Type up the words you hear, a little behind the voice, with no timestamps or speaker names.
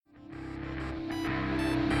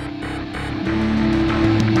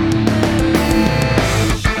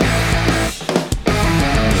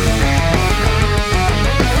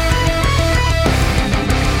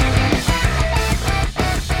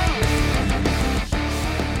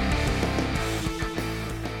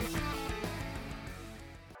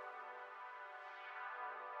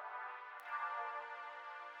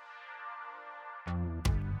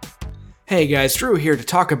Hey guys, Drew here to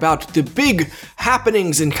talk about the big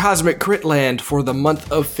happenings in Cosmic Crit Land for the month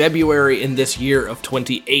of February in this year of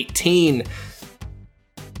 2018.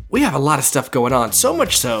 We have a lot of stuff going on, so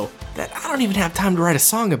much so that I don't even have time to write a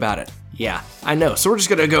song about it. Yeah, I know, so we're just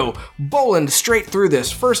gonna go bowling straight through this.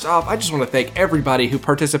 First off, I just want to thank everybody who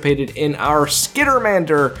participated in our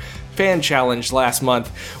Skittermander fan challenge last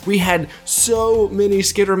month. We had so many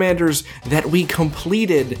Skittermanders that we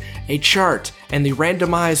completed a chart and the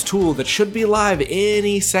randomized tool that should be live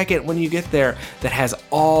any second when you get there that has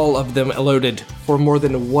all of them loaded for more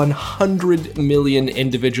than 100 million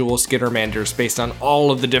individual Skittermanders based on all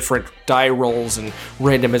of the different die rolls and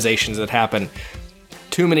randomizations that happen.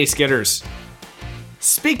 Too many Skitters.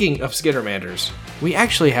 Speaking of Skittermanders, we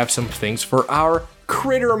actually have some things for our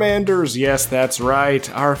Crittermanders. Yes, that's right.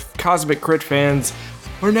 Our Cosmic Crit fans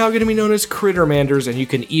are now going to be known as Crittermanders, and you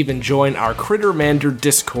can even join our Crittermander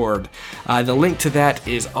Discord. The link to that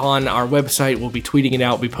is on our website. We'll be tweeting it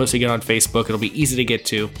out. We'll be posting it on Facebook. It'll be easy to get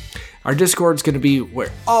to. Our Discord's going to be where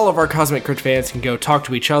all of our Cosmic Crit fans can go talk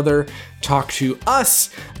to each other, talk to us,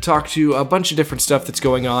 talk to a bunch of different stuff that's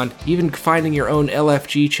going on, even finding your own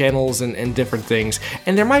LFG channels and different things.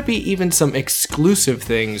 And there might be even some exclusive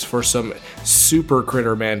things for some super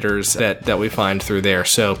Crittermanders that we find through there.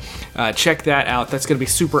 So check that out. That's going to be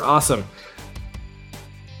super awesome.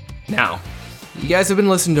 Now, you guys have been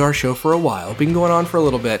listening to our show for a while, been going on for a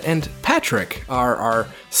little bit, and Patrick, our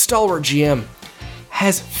stalwart GM,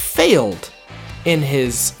 has failed in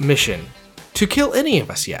his mission to kill any of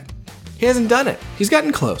us yet. He hasn't done it. He's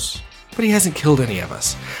gotten close, but he hasn't killed any of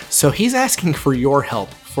us. So he's asking for your help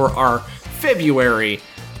for our February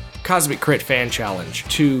Cosmic Crit Fan Challenge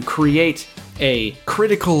to create a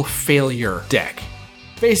critical failure deck.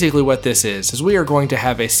 Basically what this is we are going to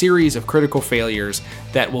have a series of critical failures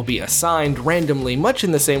that will be assigned randomly, much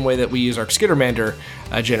in the same way that we use our Skittermander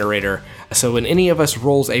generator. So when any of us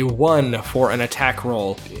rolls a 1 for an attack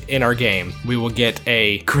roll in our game, we will get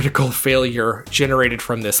a critical failure generated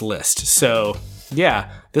from this list. So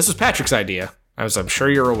yeah, this was Patrick's idea, as I'm sure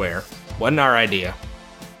you're aware. Wasn't our idea.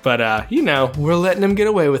 But, we're letting him get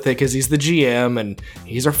away with it because he's the GM and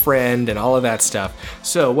he's our friend and all of that stuff.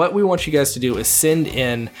 So what we want you guys to do is send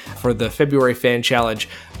in for the February Fan Challenge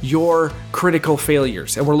your critical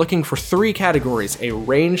failures. And we're looking for 3 categories: a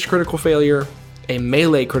ranged critical failure, a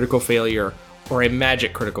melee critical failure, or a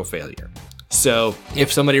magic critical failure. So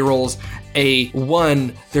if somebody rolls a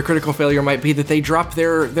 1, their critical failure might be that they drop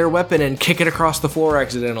their weapon and kick it across the floor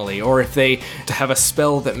accidentally, or if they have a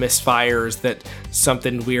spell that misfires, that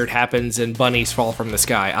something weird happens and bunnies fall from the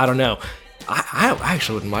sky. I don't know. I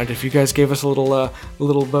actually wouldn't mind if you guys gave us a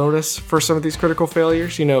little bonus for some of these critical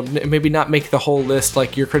failures. You know, maybe not make the whole list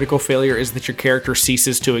like your critical failure is that your character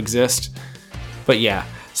ceases to exist. But yeah,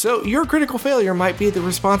 so your critical failure might be the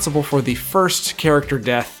responsible for the first character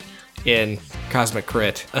death in Cosmic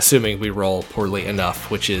Crit, assuming we roll poorly enough,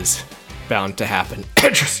 which is bound to happen.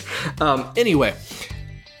 Anyway,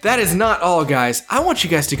 that is not all, guys. I want you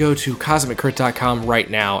guys to go to CosmicCrit.com right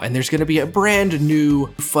now, and there's going to be a brand new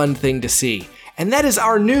fun thing to see. And that is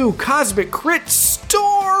our new Cosmic Crit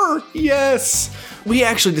store! Yes! We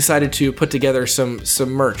actually decided to put together some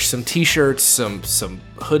merch, some t-shirts, some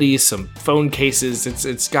hoodies, some phone cases.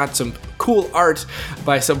 It's got some cool art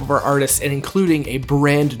by some of our artists, and including a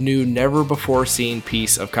brand new, never before seen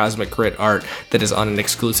piece of Cosmic Crit art that is on an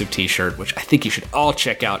exclusive t-shirt, which I think you should all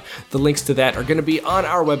check out. The links to that are going to be on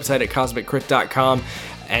our website at CosmicCrit.com,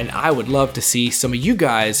 and I would love to see some of you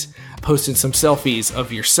guys posting some selfies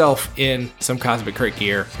of yourself in some Cosmic Crit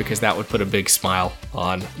gear, because that would put a big smile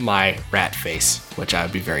on my rat face, which I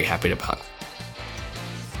would be very happy about.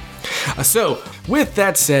 So, with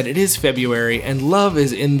that said, it is February and love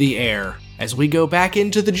is in the air as we go back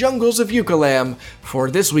into the jungles of Yucalam for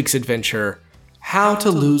this week's adventure, How to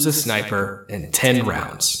Lose a Sniper in 10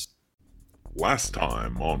 Rounds. Last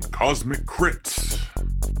time on Cosmic Crits.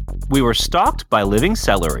 We were stalked by living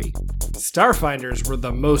celery. Starfinders were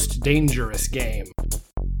the most dangerous game.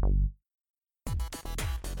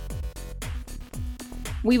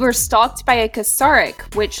 We were stalked by a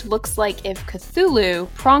Kasaric, which looks like if Cthulhu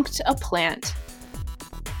pronked a plant.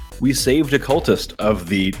 We saved a cultist of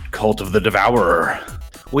the Cult of the Devourer.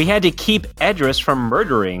 We had to keep Edris from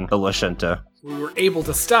murdering the Lashunta. We were able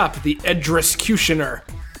to stop the Edriscutioner.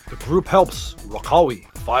 The group helps Rakawi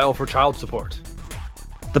file for child support.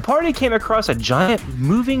 The party came across a giant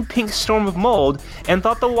moving pink storm of mold and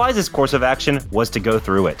thought the wisest course of action was to go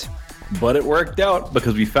through it. But it worked out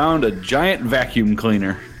because we found a giant vacuum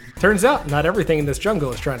cleaner. Turns out not everything in this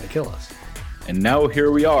jungle is trying to kill us. And now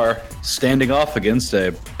here we are, standing off against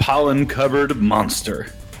a pollen-covered monster.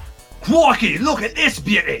 Crikey, look at this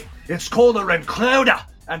beauty! It's called a Renclouder,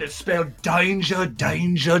 and it's spelled danger,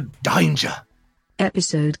 danger, danger.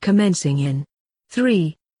 Episode commencing in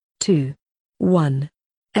 3, 2, 1.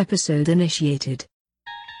 Episode initiated.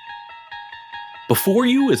 Before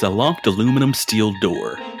you is a locked aluminum steel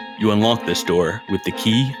door. You unlock this door with the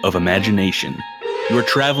key of imagination. You are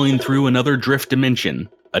traveling through another drift dimension,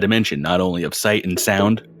 a dimension not only of sight and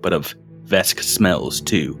sound, but of Vesk smells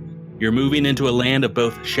too. You're moving into a land of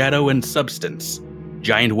both shadow and substance,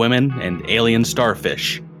 giant women and alien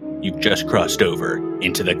starfish. You've just crossed over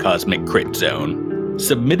into the Cosmic Crit Zone.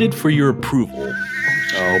 Submitted for your approval.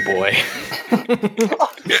 Oh boy.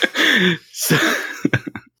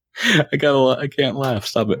 I can't laugh,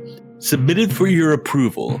 stop it. Submitted for your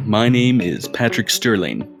approval, my name is Patrick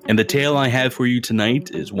Sterling, and the tale I have for you tonight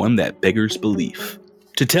is one that beggars belief.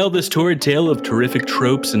 To tell this torrid tale of terrific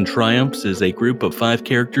tropes and triumphs is a group of 5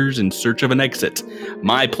 characters in search of an exit.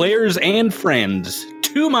 My players and friends.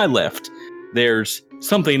 To my left, there's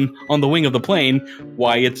something on the wing of the plane.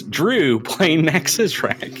 Why, it's Drew playing Max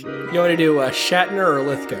Israq. You want to do Shatner or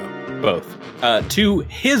Lithgow? Both. To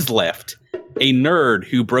his left, a nerd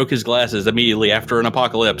who broke his glasses immediately after an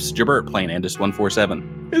apocalypse, Jabert playing Andis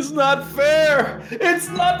 147. It's not fair! It's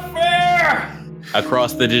not fair!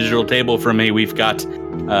 Across the digital table from me, we've got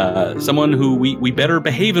someone who we better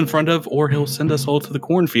behave in front of, or he'll send us all to the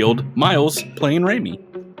cornfield. Miles playing Raimi.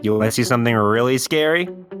 You want to see something really scary?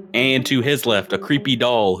 And to his left, a creepy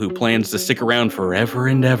doll who plans to stick around forever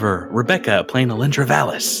and ever. Rebecca playing Alindra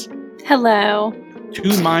Vallis. Hello.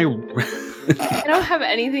 To my... I don't have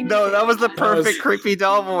anything. No, that was the perfect creepy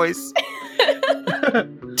doll voice.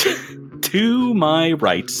 To my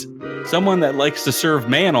right, someone that likes to serve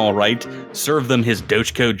man all right, serve them his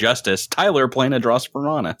Dochko justice, Tyler playing Adros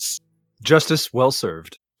Piranhas. Justice well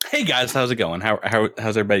served. Hey guys, how's it going?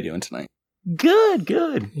 How's everybody doing tonight? Good.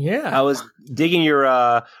 Yeah. I was digging your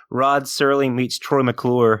Rod Serling meets Troy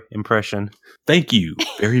McClure impression. Thank you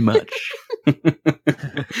very much.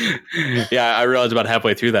 Yeah, I realized about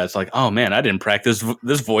halfway through that, it's like, oh man, I didn't practice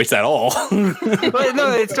this voice at all. But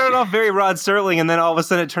no, it started off very Rod Serling, and then all of a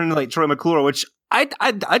sudden it turned into like Troy McClure, which I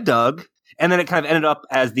dug, and then it kind of ended up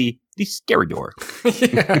as the scary door.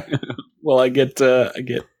 Yeah. Well, I got the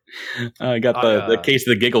case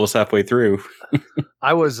of the giggles halfway through.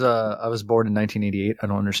 I was born in 1988. I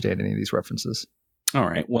don't understand any of these references. All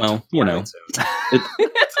right. Well,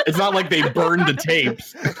 it's not like they burned the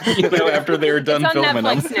tapes, after they were done It's on filming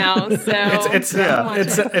Netflix them. now,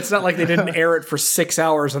 so It's not like they didn't air it for 6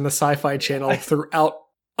 hours on the Sci-Fi Channel throughout.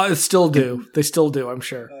 Still do. They still do, I'm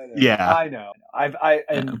sure. Yeah. I know. I'm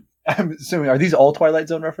assuming, are these all Twilight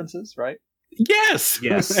Zone references, right? Yes.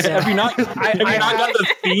 Have you not got the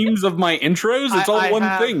themes of my intros? It's all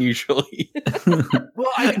one thing usually.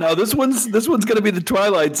 Well, No, this one's going to be the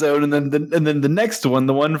Twilight Zone, and then the next one,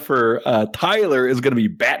 the one for Tyler, is going to be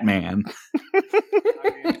Batman.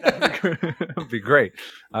 That would be great.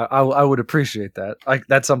 I would appreciate that.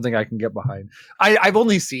 That's something I can get behind. I've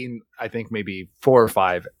only seen, I think, maybe 4 or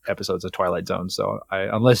 5 episodes of Twilight Zone. So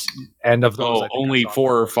unless end of those, only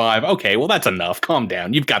 4 or 5. Okay, well that's enough. Calm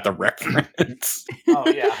down. You've got the reference. Oh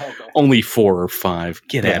yeah. Okay. Only 4 or 5.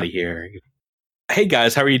 Get out of here. Hey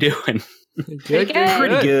guys, how are you doing? Good.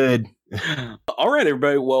 Pretty good. All right,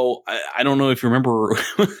 everybody. Well, I don't know if you remember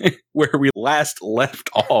where we last left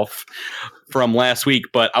off from last week,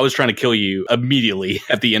 but I was trying to kill you immediately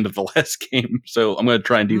at the end of the last game. So I'm going to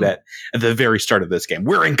try and do that at the very start of this game.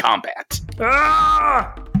 We're in combat.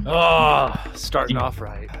 Starting off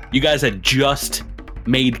right. You guys had just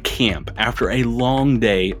made camp after a long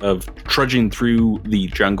day of trudging through the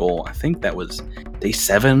jungle. I think that was day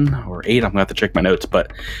 7 or 8. I'm gonna have to check my notes,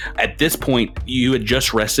 but at this point you had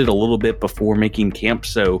just rested a little bit before making camp,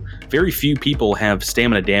 so very few people have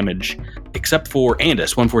stamina damage except for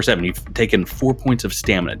Andis 147. You've taken 4 points of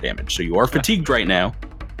stamina damage, so you are fatigued right now.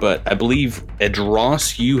 But I believe,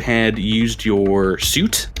 Adros, you had used your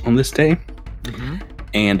suit on this day,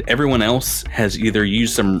 and everyone else has either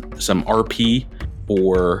used some RP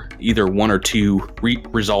or either 1 or 2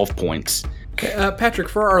 resolve points. Patrick,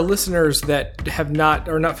 for our listeners that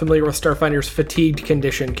are not familiar with Starfinder's fatigued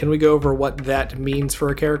condition, can we go over what that means for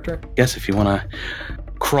a character? Yes, if you want to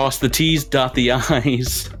cross the T's, dot the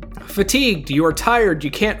I's. Fatigued, you are tired,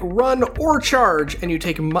 you can't run or charge, and you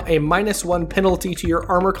take a -1 penalty to your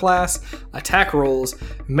armor class, attack rolls,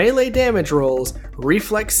 melee damage rolls,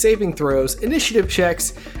 reflex saving throws, initiative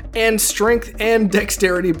checks, and strength and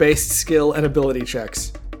dexterity-based skill and ability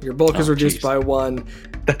checks. Your bulk is reduced by 1,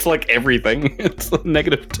 That's like everything. It's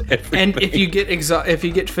negative to everything. And if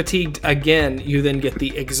you get fatigued again, you then get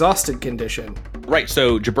the exhausted condition. Right,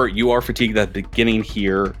 so Jabert, you are fatigued at the beginning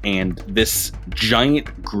here, and this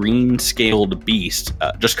giant green-scaled beast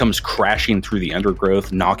just comes crashing through the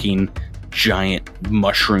undergrowth, knocking giant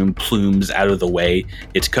mushroom plumes out of the way.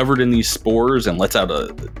 It's covered in these spores and lets out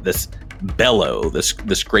this bellow, this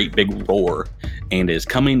great big roar, and is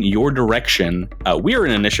coming your direction. We are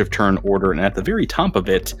in initiative turn order, and at the very top of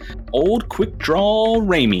it, old quick draw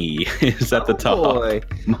Raimi is at the top. Boy.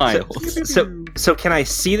 Miles. So can I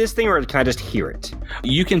see this thing, or can I just hear it?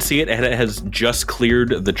 You can see it, and it has just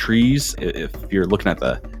cleared the trees. If you're looking at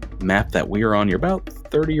the map that we are on, you're about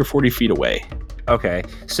 30 or 40 feet away. Okay,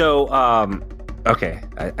 so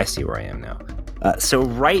I see where I am now. So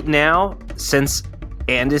right now, since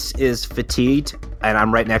Andis is fatigued and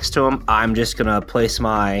I'm right next to him, I'm just gonna place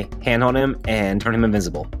my hand on him and turn him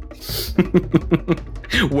invisible.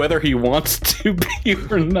 Whether he wants to be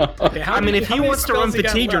or not. Okay, if he wants to run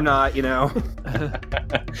fatigued or not, you know.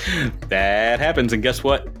 That happens, and guess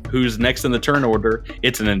what? Who's next in the turn order?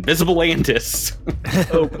 It's an invisible Andis.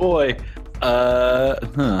 Oh boy.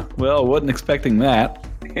 Well, wasn't expecting that.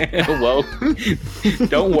 Well,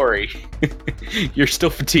 don't worry. You're still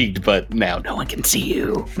fatigued, but now no one can see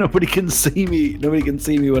you. Nobody can see me. Nobody can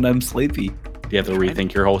see me when I'm sleepy. You have to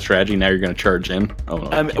rethink your whole strategy. Now you're going to charge in. Oh no.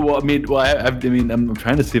 I'm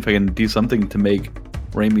trying to see if I can do something to make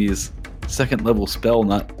Raimi's second level spell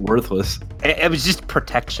not worthless. It was just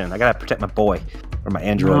protection. I gotta protect my boy or my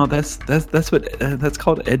android. No, that's that's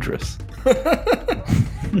called Edris.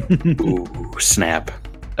 Ooh, snap.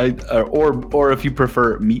 Or if you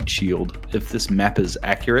prefer, Meat Shield. If this map is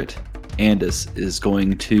accurate, Andis is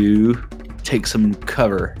going to take some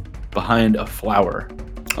cover behind a flower.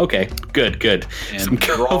 Okay, good. And Some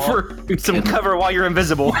cover while you're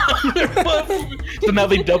invisible. So now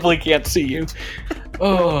they doubly can't see you.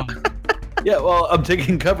 Oh. Yeah, well, I'm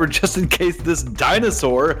taking cover just in case this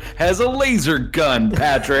dinosaur has a laser gun,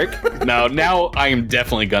 Patrick. No, now I am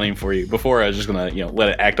definitely gunning for you. Before I was just gonna, let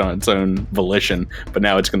it act on its own volition, but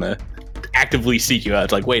now it's gonna actively seek you out.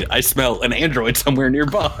 It's like, wait, I smell an android somewhere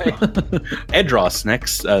nearby. Edros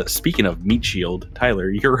next. Speaking of Meat Shield, Tyler,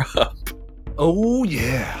 you're up. Oh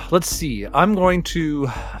yeah. Let's see. I'm going to.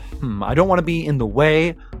 I don't want to be in the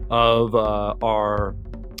way of our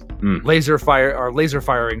laser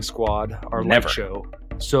firing squad, our Never. light show.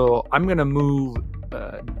 So I'm gonna move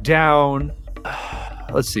down.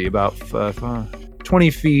 Let's see, about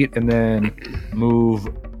 20 feet, and then move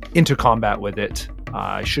into combat with it.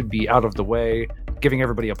 I should be out of the way, giving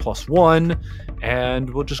everybody a +1, and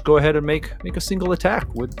we'll just go ahead and make a single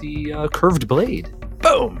attack with the curved blade.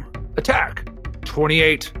 Boom! Attack.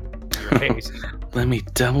 28. Haste. Let me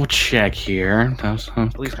double check here.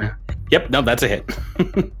 Please. Yep, no, that's a hit.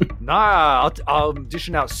 I'll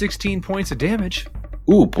dishing out 16 points of damage.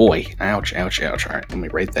 Ooh, boy. Ouch. All right, let me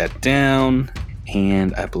write that down.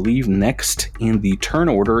 And I believe next in the turn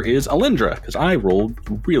order is Alindra, because I rolled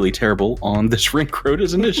really terrible on this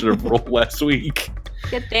Rinkrota's initiative roll last week.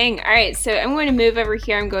 Good thing. All right, so I'm going to move over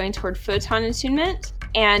here. I'm going toward Photon Attunement,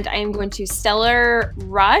 and I'm going to Stellar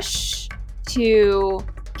Rush to...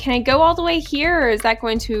 Can I go all the way here, or is that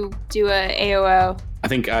going to do a AOO? I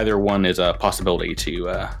think either one is a possibility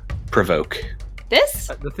to provoke. This?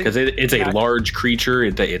 Because it's a large creature.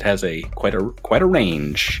 It has quite a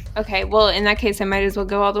range. Okay, well, in that case, I might as well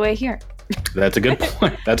go all the way here. That's a good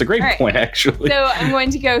point. That's a great point, actually. So I'm going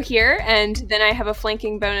to go here, and then I have a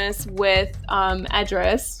flanking bonus with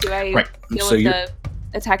Edris. Do I deal with the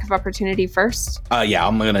attack of opportunity first? Yeah,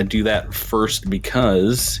 I'm going to do that first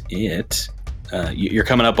because you're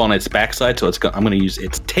coming up on its backside, so I'm going to use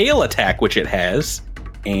its tail attack, which it has,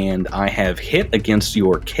 and I have hit against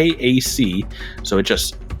your KAC, so it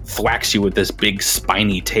just thwacks you with this big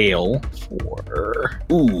spiny tail for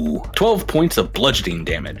 12 points of bludgeoning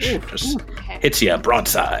damage. Hits you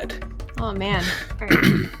broadside. Oh man! All right.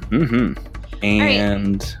 Mm-hmm.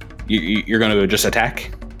 And you're going to just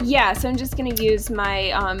attack. Yeah, so I'm just going to use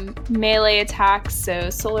my melee attack.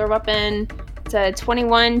 So solar weapon. It's a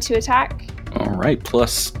 21 to attack. All right,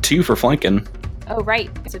 +2 for flanking. Oh,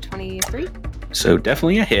 right. So 23. So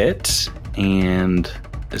definitely a hit. And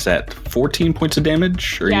is that 14 points of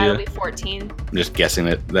damage? It'll be 14. I'm just guessing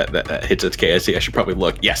that hits its KIC. I should probably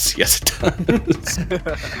look. Yes, it does.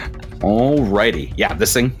 Alrighty. Yeah,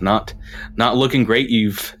 this thing, not looking great.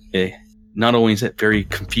 You've... not only is it very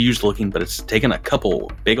confused looking, but it's taken a couple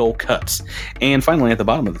big old cuts. And finally, at the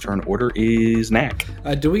bottom of the turn order is Knack.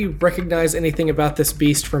 Do we recognize anything about this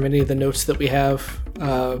beast from any of the notes that we have?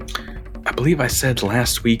 I believe I said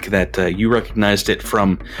last week that you recognized it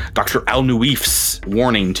from Dr. Al-Nuif's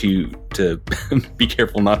warning to be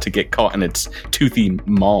careful not to get caught in its toothy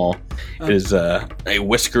maw. It is a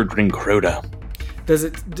whiskered Ringroda. Does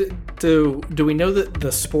it do we know that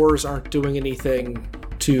the spores aren't doing anything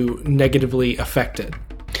to negatively affect it?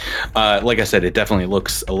 Like I said, it definitely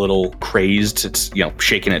looks a little crazed. It's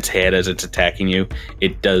shaking its head as it's attacking you.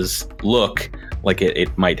 It does look like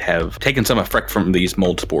it might have taken some effect from these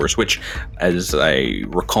mold spores, which, as I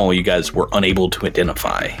recall, you guys were unable to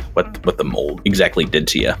identify what the mold exactly did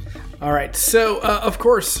to you. All right, so of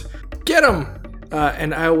course, get him!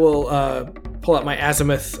 And I will pull out my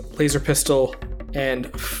azimuth laser pistol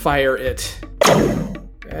and fire it.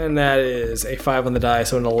 And that is a 5 on the die,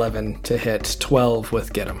 so an 11 to hit, 12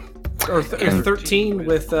 with get him. Or 13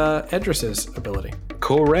 with Edris's ability.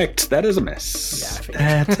 Correct. That is a miss.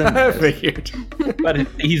 Yeah, I figured. But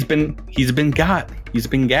he's been got. He's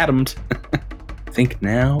been gattemed. I think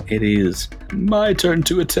now it is my turn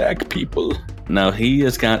to attack people. Now he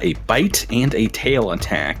has got a bite and a tail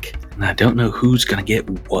attack. And I don't know who's gonna get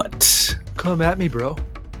what. Come at me, bro.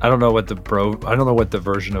 I don't know what the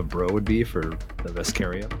version of bro would be for the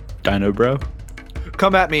Vescaria. Dino bro.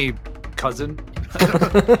 Come at me, cousin.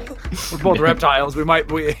 We're both reptiles.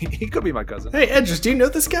 He could be my cousin. Hey, Edris, do you know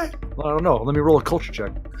this guy? Well, I don't know. Let me roll a culture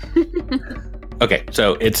check. Okay,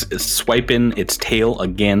 so it's swiping its tail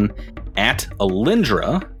again at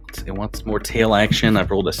Alindra. It wants more tail action.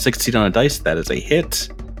 I've rolled a 16 on a dice. That is a hit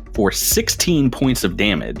for 16 points of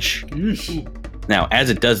damage. Now, as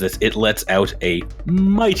it does this, it lets out a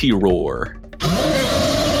mighty roar.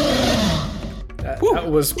 That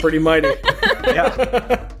was pretty mighty.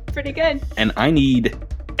 Yeah. Pretty good. And I need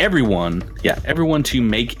everyone to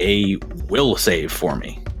make a will save for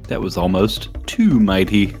me. That was almost too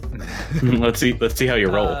mighty. Let's see how you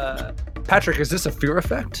roll. Patrick, is this a fear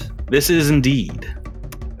effect? This is indeed.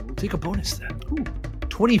 We'll take a bonus then. Ooh,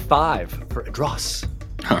 25 for Edros.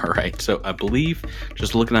 All right. So I believe,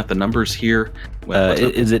 just looking at the numbers here,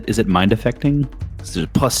 is it mind affecting? Is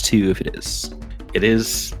it +2 if it is? It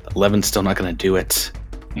is. 11's still not going to do it.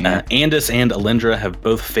 Andis and Alindra have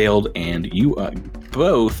both failed, and you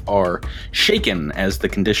both are shaken as the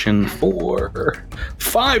condition for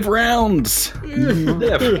 5 rounds.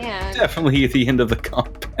 Definitely at the end of the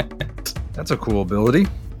combat. That's a cool ability.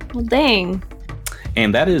 Well, dang.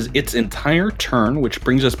 And that is its entire turn, which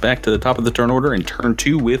brings us back to the top of the turn order in turn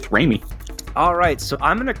 2 with Raimi. All right, so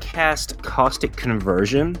I'm going to cast Caustic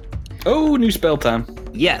Conversion. Oh, new spell time.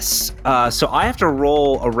 Yes. So I have to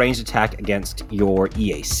roll a ranged attack against your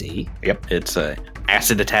EAC. Yep, it's a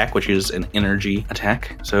acid attack, which is an energy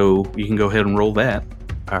attack. So you can go ahead and roll that.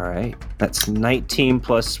 All right. That's 19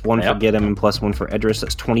 plus 1 for Get Him and plus 1 for Edris.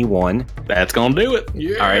 That's 21. That's going to do it.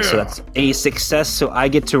 Yeah. All right, so that's a success. So I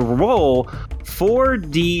get to roll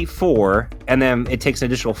 4d4, and then it takes an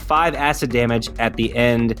additional 5 acid damage at the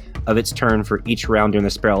end of its turn for each round during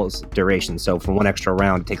the spell's duration. So for 1 extra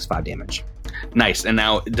round, it takes 5 damage. Nice. And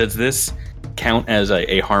now, does this count as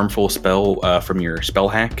a harmful spell from your spell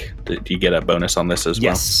hack? Do you get a bonus on this as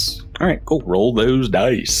well? Yes. All right, cool. Roll those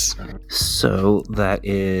dice. So that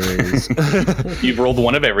is... You've rolled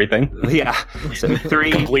one of everything. Yeah. So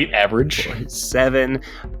 3... Complete average. 7,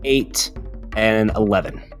 8, and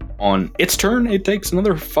 11. On its turn, it takes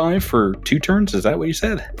another 5 for 2 turns. Is that what you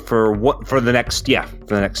said? For the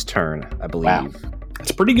next turn, I believe. Wow.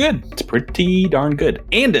 That's pretty good. It's pretty darn good.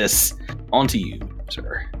 Andis, on to you,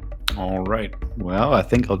 sir. All right. Well, I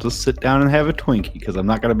think I'll just sit down and have a Twinkie because I'm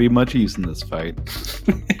not going to be much use in this fight.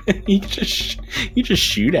 you just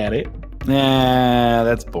shoot at it. Nah,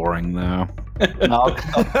 that's boring though. I'll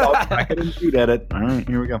crack it and shoot at it. All right,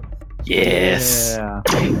 here we go. Yes. Yeah.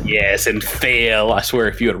 Yes, and fail. I swear,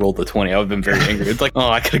 if you had rolled the 20, I would have been very angry. It's like, oh,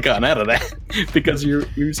 I could have gotten out of that because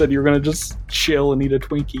you said you were going to just chill and eat a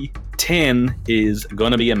Twinkie. 10 is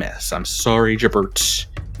going to be a mess. I'm sorry, Jabert.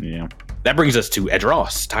 Yeah. That brings us to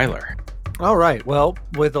Edros. Tyler. All right. Well,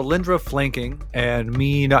 with Alindra flanking and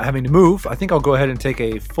me not having to move, I think I'll go ahead and take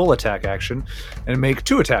a full attack action and make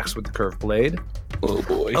 2 attacks with the curved blade. Oh,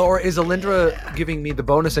 boy. Or is Alindra giving me the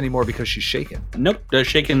bonus anymore because she's shaken? Nope. The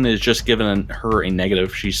shaken is just giving her a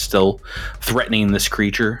negative. She's still threatening this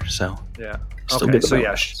creature, so... Yeah. Still Okay, get the so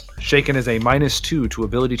bonus. yeah, shaken is a -2 to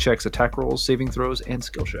ability checks, attack rolls, saving throws, and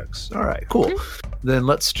skill checks. All right, cool. Then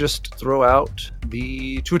let's just throw out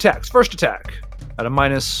the 2 attacks. First attack at a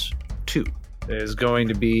 -2 is going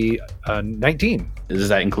to be a 19. Does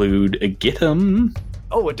that include a get him?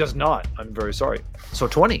 Oh, it does not. I'm very sorry. So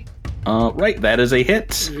 20. Right, that is a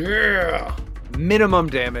hit. Yeah. minimum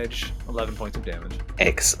damage, 11 points of damage.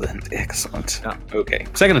 Excellent. Yeah. Okay,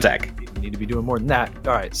 second attack. You need to be doing more than that.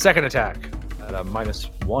 All right, second attack at a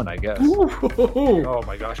 -1, I guess. Oh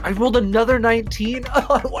my gosh! I rolled another 19.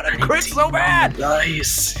 I want to crit so bad.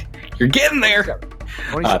 Nice. You're getting there.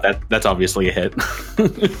 27. That's obviously a hit.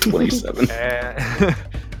 27.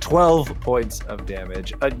 12 points of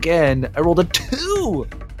damage. Again, I rolled a 2.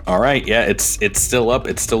 All right, yeah, it's still up.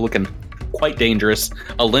 It's still looking quite dangerous.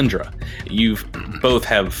 Alindra, you've both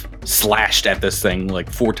have slashed at this thing like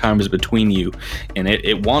 4 times between you, and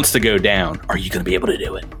it wants to go down. Are you going to be able to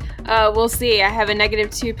do it? We'll see. I have a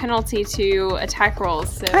 -2 penalty to attack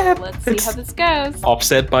rolls, so let's see how this goes.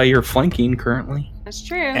 Offset by your flanking currently. That's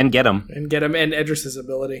true. And get him. And get him and Edris's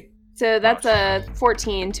ability. So that's a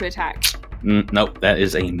 14 to attack. Nope, that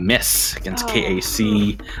is a miss against Oh.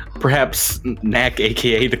 KAC. Perhaps Knack,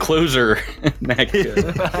 aka the closer. Knack,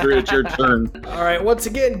 it's your turn. All right, once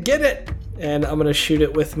again, get it. And I'm going to shoot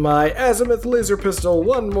it with my Azimuth laser pistol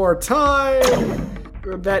one more time.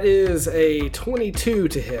 That is a 22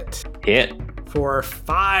 to hit Hit. for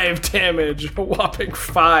 5 damage. A whopping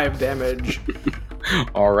 5 damage.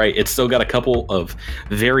 All right, it's still got a couple of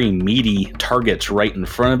very meaty targets right in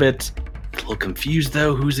front of it. A little confused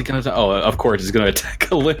though. Who's it going to? Oh, of course, it's going to attack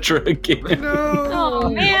Alindra again. Oh,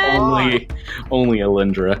 man. only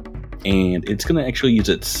Alindra, and it's going to actually use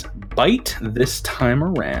its bite this time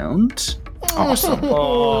around. Awesome.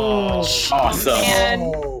 Awesome.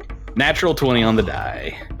 Man. Natural 20 on the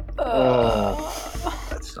die.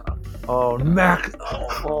 Oh, Mac.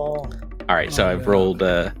 Oh. All right, so I've rolled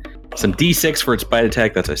some d6 for its bite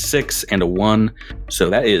attack. That's a 6 and a 1. So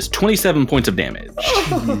that is 27 points of damage.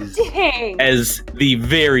 Dang. As the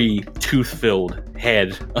very tooth-filled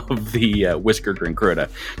head of the whiskered Grincrota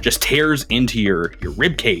just tears into your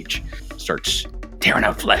rib cage, starts tearing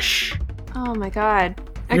out flesh. Oh my god.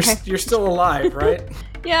 Okay. You're still alive, right?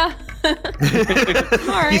 Yeah. All He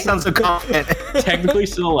right. sounds so confident. Technically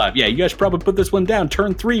still alive. Yeah, you guys should probably put this one down.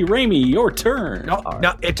 Turn 3, Raimi, your turn.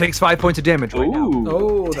 No, it takes 5 points of damage right now. Ooh.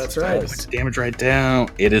 Oh, that's right. Points of damage right down.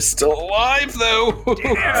 It is still alive, though.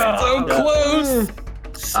 So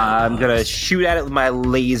close. I'm gonna shoot at it with my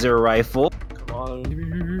laser rifle.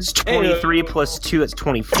 It's 23 plus 2, that's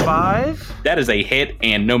 25. That is a hit,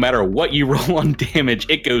 and no matter what you roll on damage,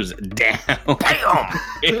 it goes down. Bam!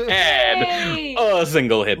 It had Yay! a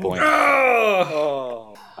single hit point.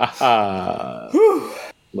 Oh. Aha.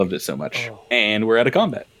 Loved it so much. And we're out of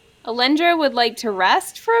combat. Alindra would like to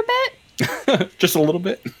rest for a bit. Just a little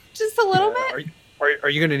bit. Just a little bit. Are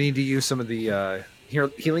you going to need to use some of the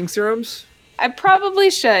healing serums? I probably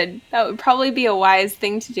should. That would probably be a wise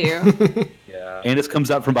thing to do. Yeah. Andis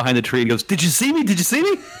comes out from behind the tree and goes, "Did you see me? Did you see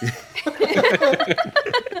me?"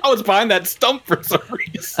 I was behind that stump for some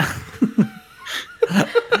reason.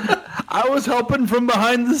 I was helping from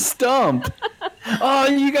behind the stump. Oh,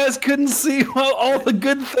 you guys couldn't see all the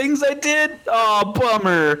good things I did? Oh,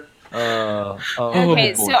 bummer.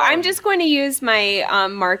 Okay, so I'm just going to use my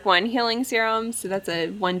Mark 1 healing serum. So that's a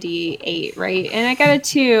 1d8, right? And I got a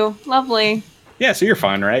 2. Lovely. Yeah, so you're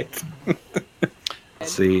fine, right?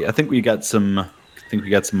 Let's see. I think we got some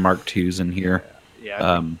Mark IIs in here.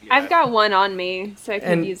 Yeah. I've got one on me, so I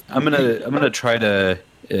can And use. I'm gonna try to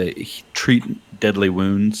treat deadly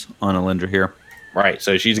wounds on Alindra here. Right,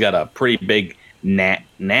 so she's got a pretty big,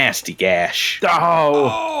 nasty gash.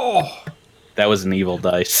 Oh! That was an evil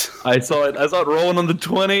dice. I saw it rolling on the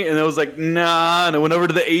 20, and I was like, nah. And I went over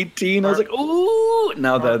to the 18. I was like, ooh.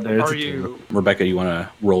 Now that there's Are a you? Rebecca, you want to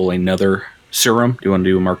roll another serum? Do you want to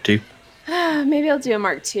do a Mark II? Maybe I'll do a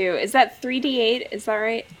Mark 2. Is that 3d8? Is that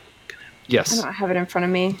right? I Yes, don't have it in front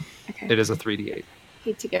of me. Okay. it is a 3d8.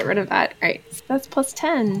 Need to get rid of that. All right, so that's plus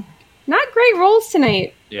 10. Not great rolls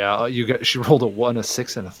tonight. Yeah, she rolled a 1, a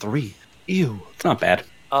 6, and a 3. Ew. It's not bad.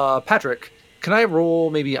 Patrick, can I roll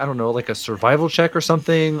maybe, I don't know, like a survival check or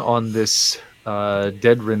something on this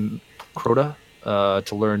dead Crota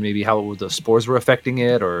to learn maybe how the spores were affecting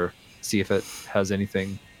it, or see if it has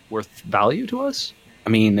anything worth value to us? I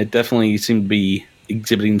mean, it definitely seemed to be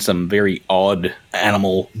exhibiting some very odd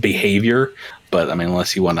animal behavior, but I mean,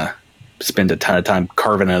 unless you want to spend a ton of time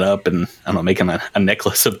carving it up and, I don't know, making a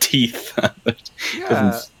necklace of teeth,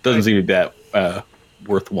 doesn't seem to be that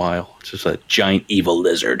worthwhile. It's just a giant evil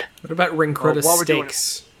lizard. What about Ringcrota while we're doing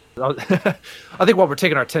steaks? I think while we're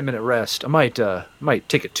taking our 10-minute rest, I might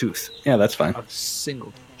take a tooth. Yeah, that's fine. A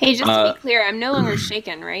single. Hey, just to be clear, I'm no longer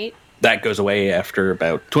shaken, right? That goes away after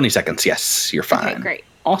about 20 seconds. Yes, you're fine. Okay, great.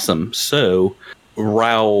 Awesome. So,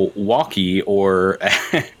 Rauwaki, or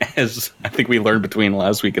as I think we learned between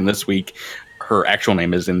last week and this week, her actual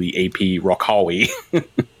name is in the AP Raukawi.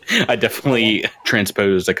 I definitely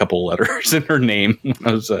transposed a couple letters in her name when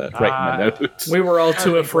I was writing my notes. We were all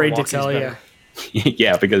too afraid to tell you.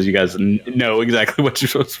 Yeah, because you guys know exactly what you're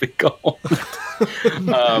supposed to be called.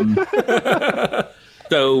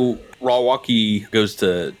 So Rawaki goes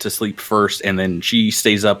to sleep first, and then she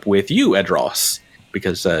stays up with you, Edros,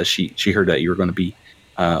 because she heard that you were going to be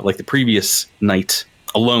like the previous night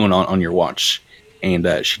alone on your watch,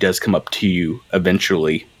 and she does come up to you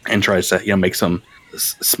eventually and tries to make some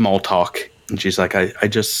small talk. And she's like, I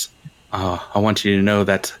want you to know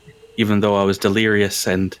that even though I was delirious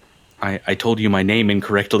and I told you my name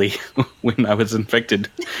incorrectly when I was infected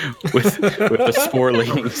with the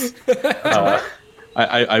sporelings,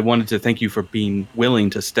 I wanted to thank you for being willing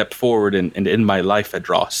to step forward and end my life,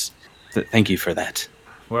 Edros. Thank you for that.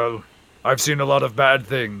 Well, I've seen a lot of bad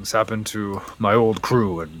things happen to my old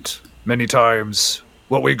crew, and many times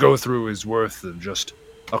what we go through is worse than just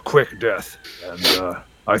a quick death. And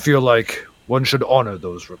I feel like one should honor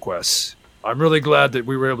those requests. I'm really glad that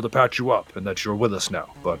we were able to patch you up and that you're with us now,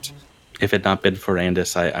 but... If it had not been for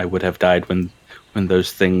Andis, I would have died when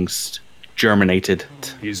those things germinated.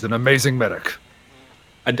 He's an amazing medic.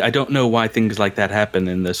 I don't know why things like that happen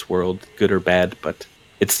in this world, good or bad, but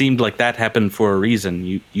it seemed like that happened for a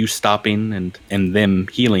reason. You stopping and them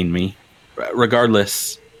healing me.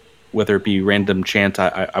 Regardless, whether it be random chance,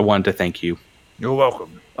 I wanted to thank you. You're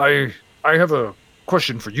welcome. I have a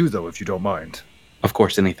question for you, though, if you don't mind. Of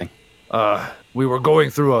course, anything. We were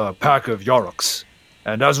going through a pack of Yaruks,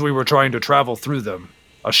 and as we were trying to travel through them,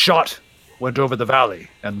 a shot went over the valley,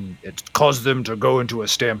 and it caused them to go into a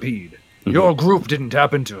stampede. Mm-hmm. Your group didn't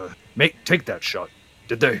happen to take that shot,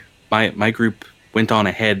 did they? My group went on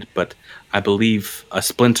ahead, but I believe a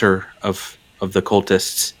splinter of the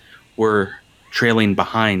cultists were trailing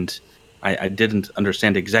behind. I didn't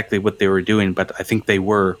understand exactly what they were doing, but I think they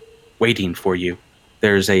were waiting for you.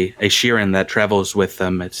 There's a Shirin that travels with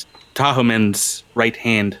them. It's Tahumen's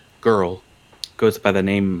right-hand girl, goes by the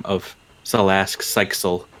name of Salask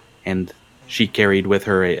Sykesel, and she carried with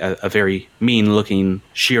her a very mean-looking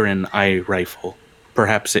Shirin eye rifle.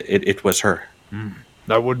 Perhaps it was her.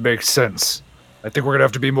 That would make sense. I think we're going to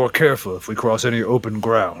have to be more careful if we cross any open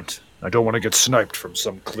ground. I don't want to get sniped from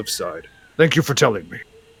some cliffside. Thank you for telling me.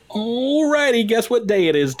 Alrighty, guess what day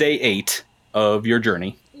it is? Day 8 of your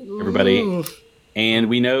journey, everybody. Ooh. And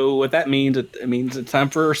we know what that means. It means it's time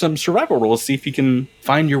for some survival rolls. See if you can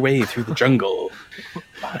find your way through the jungle.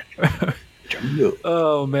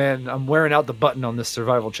 Oh, man. I'm wearing out the button on this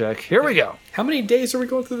survival check. Here we go. How many days are we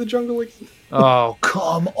going through the jungle again? Oh,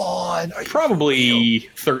 come on. Probably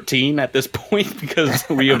 13 at this point because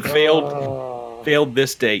we have failed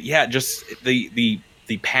this day. Yeah, just the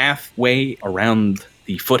pathway around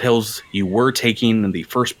the foothills you were taking in the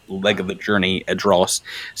first leg of the journey, Edros,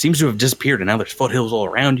 seems to have disappeared, and now there's foothills all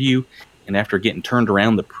around you. And after getting turned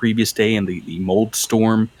around the previous day in the mold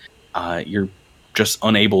storm, you're just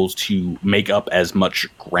unable to make up as much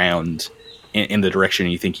ground in the direction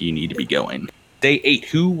you think you need to be going. Day 8,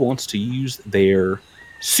 who wants to use their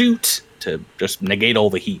suit to just negate all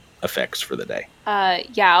the heat effects for the day?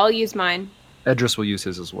 Yeah, I'll use mine. Edris will use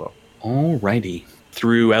his as well. Alrighty.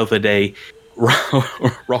 Throughout the day,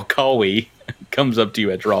 Rakawi comes up to you,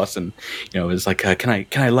 Edros, and is like, "Can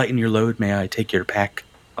I lighten your load? May I take your pack?"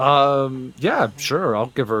 Yeah, sure. I'll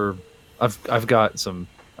give her. I've got some.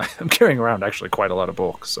 I'm carrying around actually quite a lot of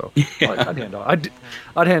bulk, so yeah.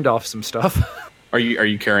 I'd hand off some stuff. Are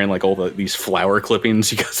you carrying like all these flower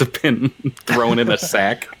clippings you guys have been throwing in a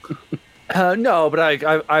sack? No, but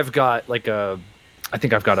I've got like I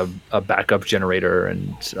think I've got a backup generator,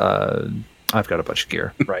 and I've got a bunch of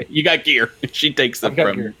gear. Right, you got gear. She takes them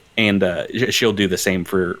from gear. And she'll do the same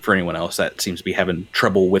for anyone else that seems to be having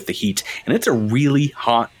trouble with the heat. And it's a really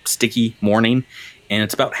hot, sticky morning. And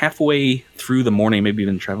it's about halfway through the morning, maybe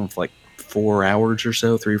even traveling for like 4 hours or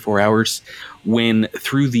so, 3 or 4 hours, when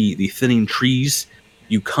through the thinning trees,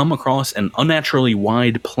 you come across an unnaturally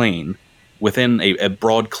wide plain. Within a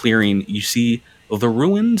broad clearing, you see the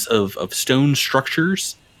ruins of stone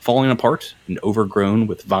structures falling apart and overgrown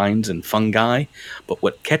with vines and fungi. But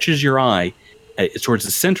what catches your eye is towards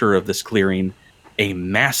the center of this clearing, a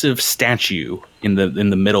massive statue in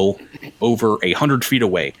the middle, over 100 feet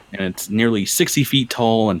away, and it's nearly 60 feet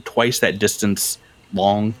tall and twice that distance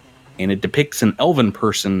long, and it depicts an elven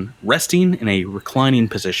person resting in a reclining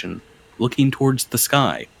position, looking towards the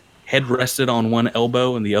sky, head rested on one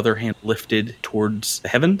elbow and the other hand lifted towards the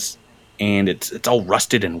heavens, and it's all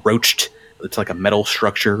rusted and roached. It's like a metal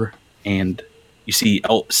structure, and you see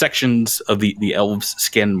sections of the elf's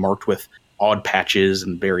skin marked with odd patches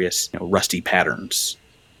and various rusty patterns.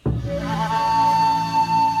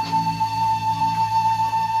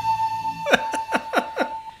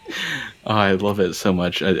 Oh, I love it so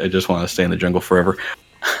much. I just want to stay in the jungle forever.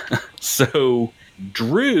 So,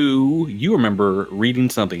 Drew, you remember reading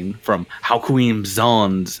something from Halkuim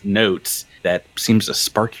Zon's notes that seems to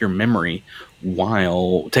spark your memory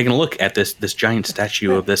while taking a look at this giant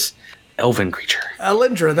statue of this elven creature.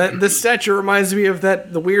 Alindra, this statue reminds me of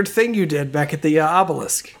the weird thing you did back at the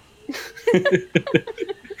obelisk.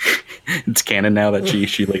 It's canon now that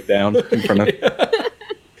she laid down in front of...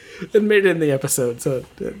 It made it in the episode, so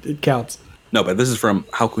it counts. No, but this is from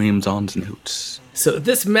Halkuim Zon's notes. So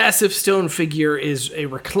this massive stone figure is a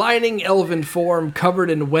reclining elven form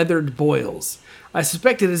covered in weathered boils. I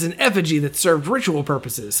suspect it is an effigy that served ritual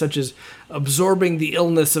purposes, such as absorbing the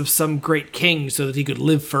illness of some great king so that he could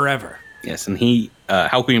live forever. Yes, and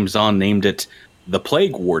Halkuim Zon named it the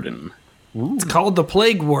Plague Warden. Ooh. It's called the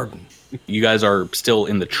Plague Warden. You guys are still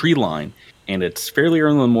in the tree line, and it's fairly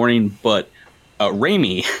early in the morning, but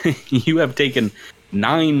Raimi, you have taken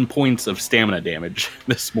 9 points of stamina damage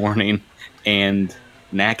this morning, and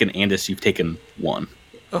Knack and Andis, you've taken 1.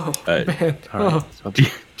 Oh, man. Right. So do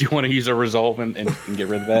you want to use a resolve and get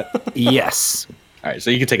rid of that? Yes. All right, so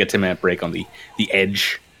you can take a 10-minute break on the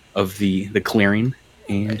edge of the clearing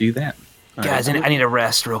and do that. Guys, I need a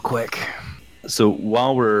rest real quick. So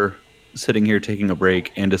while we're sitting here taking a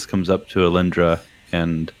break, Andis comes up to Alindra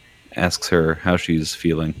and asks her how she's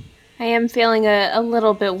feeling. I am feeling a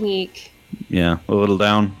little bit weak. Yeah, a little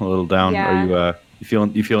down. Yeah. Are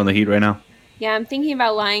you feeling the heat right now? Yeah, I'm thinking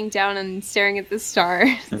about lying down and staring at the stars.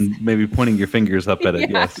 And maybe pointing your fingers up at it.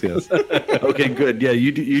 Yeah. Yes. Okay, good. Yeah,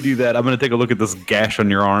 you do that. I'm going to take a look at this gash on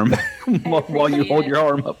your arm while you hold your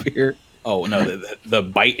arm up here. Oh no, the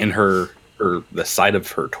bite in her or the side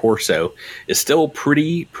of her torso is still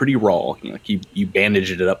pretty raw. You know, like you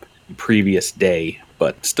bandaged it up the previous day,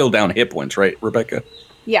 but still down hit points, right, Rebecca?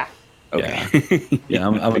 Yeah. Okay. Yeah,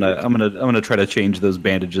 I'm gonna try to change those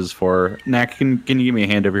bandages for her. Knack, can you give me a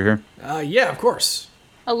hand over here? Yeah, of course.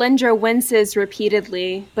 Alindra winces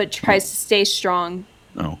repeatedly, but tries to stay strong.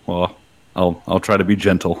 Oh well, I'll try to be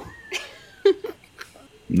gentle.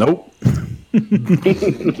 Nope.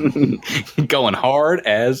 Going hard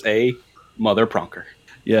as a mother pronker.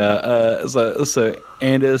 Yeah. So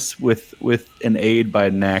Andis with an aid by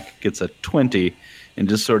Knack gets a 20. And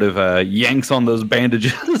just sort of yanks on those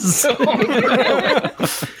bandages.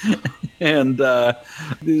 And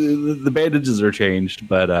the bandages are changed,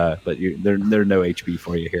 but they're no HP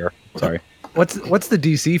for you here. Sorry. What's the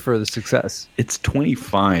DC for the success? It's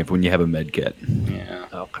 25 when you have a med kit. Yeah,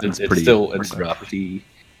 okay. it's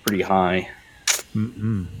pretty high.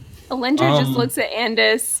 Mm-mm. Alindra just looks at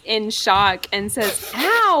Andis in shock and says,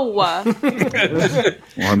 "Ow!" Well,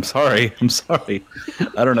 I'm sorry.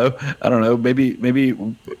 I don't know.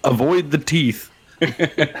 Maybe avoid the teeth.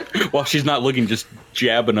 While she's not looking, just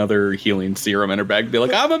jab another healing serum in her bag. Be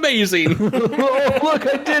like, "I'm amazing! Oh, look,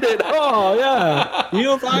 I did it! Oh, yeah,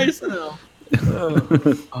 heal thyself."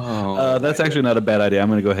 That's actually not a bad idea. I'm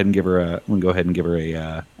gonna go ahead and give her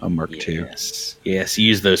a Mark II. Yes.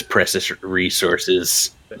 Use those precious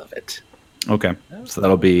resources. Love it. Okay, so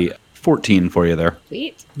that'll be 14 for you there.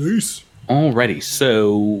 Sweet. Nice. Alrighty,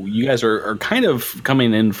 so you guys are kind of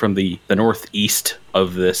coming in from the northeast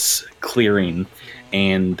of this clearing,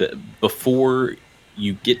 and before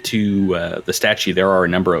you get to the statue, there are a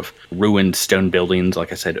number of ruined stone buildings,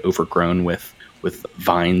 like I said, overgrown with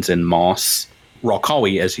vines and moss.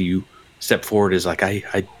 Ralkawi, as you step forward, is like,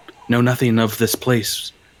 I know nothing of this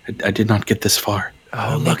place. I did not get this far.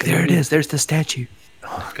 Oh, look, there it is. There's the statue.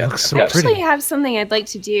 Oh, that looks so I actually pretty. have something I'd like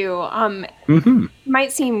to do.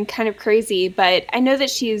 Might seem kind of crazy, but I know that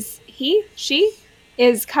she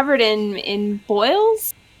is covered in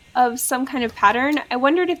boils of some kind of pattern. I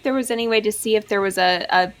wondered if there was any way to see if there was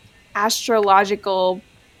a astrological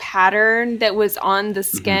pattern that was on the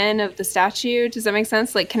skin of the statue. Does that make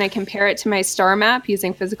sense? Like, can I compare it to my star map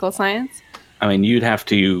using physical science? I mean, you'd have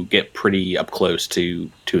to get pretty up close to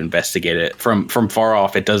investigate it. From far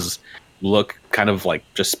off, it does look kind of like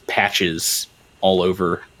just patches all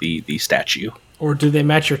over the statue. Or do they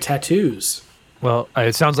match your tattoos? Well,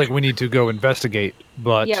 it sounds like we need to go investigate,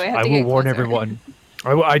 but Yeah, we have I to will get warn closer. everyone.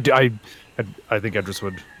 I think Edris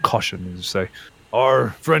would caution and say,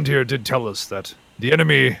 our friend here did tell us that the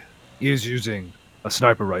enemy is using a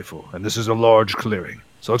sniper rifle, and this is a large clearing.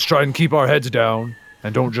 So let's try and keep our heads down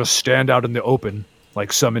and don't just stand out in the open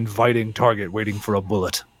like some inviting target waiting for a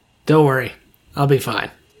bullet. Don't worry. I'll be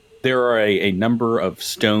fine. There are a number of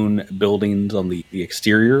stone buildings on the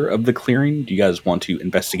exterior of the clearing. Do you guys want to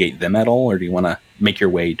investigate them at all, or do you want to make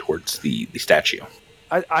your way towards the statue?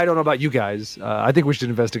 I don't know about you guys. I think we should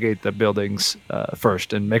investigate the buildings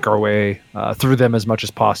first and make our way through them as much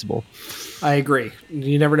as possible. I agree.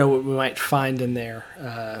 You never know what we might find in there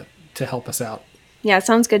to help us out. Yeah,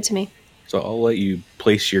 sounds good to me. So I'll let you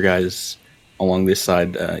place your guys along this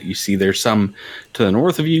side. You see there's some to the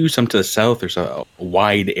north of you, some to the south. There's a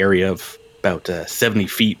wide area of about 70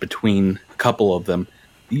 feet between a couple of them.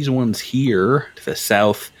 These ones here to the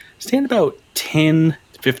south stand about 10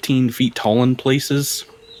 to 15 feet tall in places.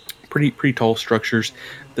 Pretty tall structures.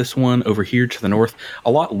 This one over here to the north,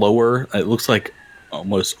 a lot lower. It looks like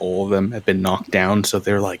almost all of them have been knocked down, so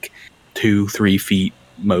they're like 2-3 feet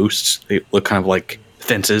most. They look kind of like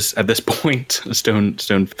fences at this point, stone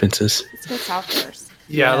fences. Let's go south first.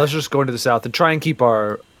 Yeah, let's just go into the south and try and keep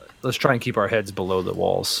our heads below the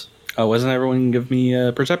walls. Oh, wasn't everyone give me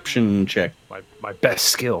a perception check? My best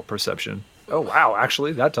skill, perception. Oh wow,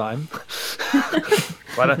 actually that time.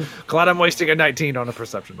 glad I'm wasting a 19 on a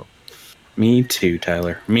perception roll. Me too,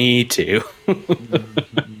 Tyler. Me too.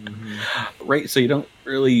 Right, so you don't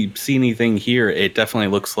really see anything here. It definitely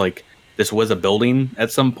looks like this was a building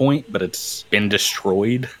at some point, but it's been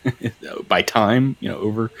destroyed by time,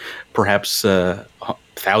 over perhaps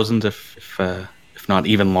thousands, if not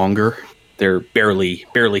even longer. They're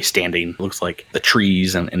barely standing. Looks like the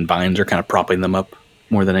trees and vines are kind of propping them up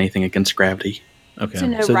more than anything against gravity. Okay. So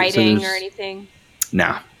no writing or anything?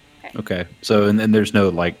 Nah. Okay. So and there's no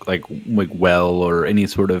like well or any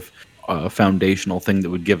sort of foundational thing that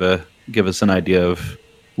would give us an idea of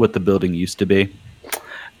what the building used to be?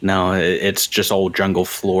 No, it's just old jungle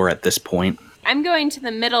floor at this point. I'm going to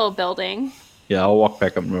the middle building. Yeah, I'll walk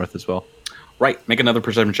back up north as well. Right, make another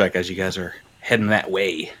perception check as you guys are heading that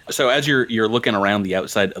way. So as you're looking around the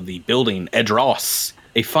outside of the building, Edros,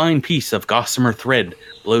 a fine piece of gossamer thread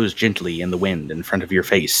blows gently in the wind in front of your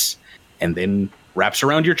face, and then wraps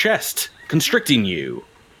around your chest, constricting you.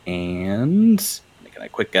 And making a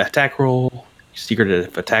quick attack roll.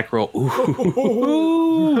 Secretive attack roll.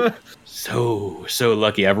 Ooh. So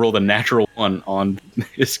lucky. I've rolled a natural 1 on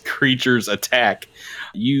this creature's attack.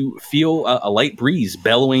 You feel a light breeze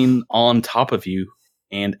bellowing on top of you,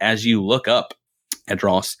 and as you look up,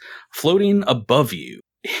 Edros, floating above you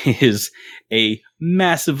is a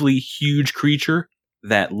massively huge creature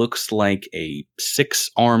that looks like a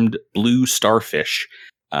 6-armed blue starfish,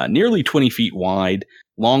 nearly 20 feet wide,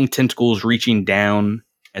 long tentacles reaching down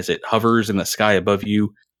as it hovers in the sky above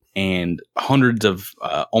you, and hundreds of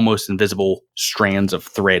almost invisible strands of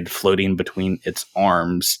thread floating between its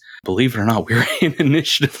arms. Believe it or not, we're in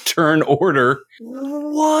initiative turn order.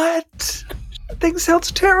 What? That thing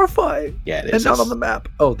sounds terrifying. Yeah, it is. And not on the map.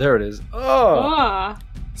 Oh, there it is. Oh.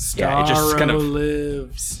 Starro it just kind of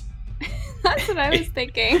lives. That's what I was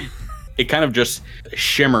thinking. It kind of just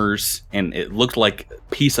shimmers, and it looked like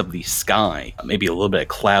a piece of the sky, maybe a little bit of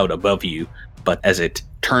cloud above you, but as it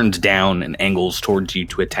turns down and angles towards you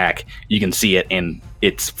to attack, you can see it in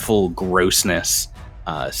its full grossness.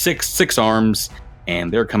 Six arms,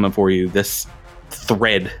 and they're coming for you. This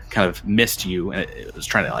thread kind of missed you, and it was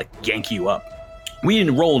trying to like yank you up. We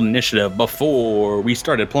didn't roll initiative before we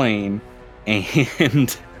started playing,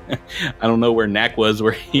 and I don't know where Knack was,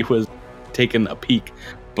 where he was taking a peek.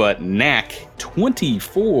 But Knack,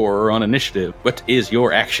 24 on initiative. What is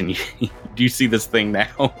your action? Do you see this thing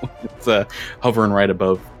now? It's hovering right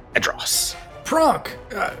above Edros. Pronk,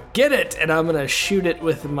 get it! And I'm going to shoot it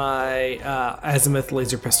with my azimuth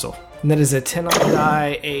laser pistol. And that is a 10 on the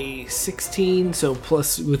die, a 16, so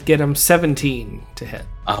plus with get 'em 17 to hit.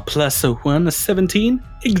 Plus a 1, a 17.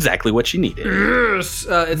 Exactly what you needed. Yes!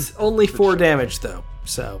 It's only 4 damage, though.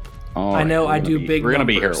 So I know I do big numbers. We're going to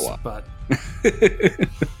be here a while. But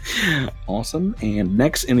awesome. And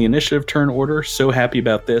next in the initiative turn order, so happy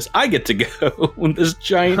about this, I get to go with this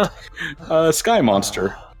giant sky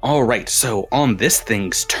monster. All right, so on this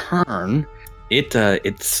thing's turn, it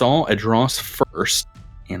saw Edros first,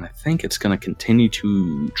 and I think it's going to continue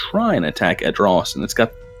to try and attack Edros. And it's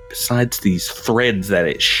got, besides these threads that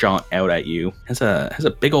it shot out at you, has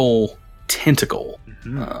a big ol' tentacle,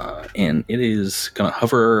 and it is going to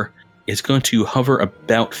hover. It's going to hover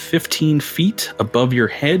about 15 feet above your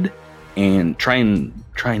head and try and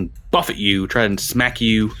buffet you, try and smack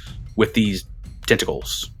you with these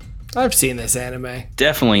tentacles. I've seen this anime.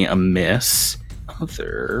 Definitely a miss.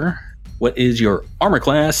 What is your armor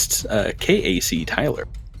class, KAC, Tyler?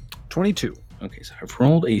 22. Okay, so I've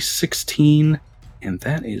rolled a 16, and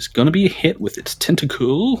that is going to be a hit with its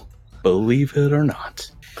tentacle, believe it or not.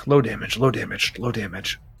 Low damage.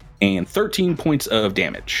 And 13 points of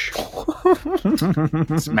damage.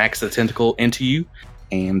 Smacks the tentacle into you,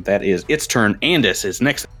 And that is its turn. Andis is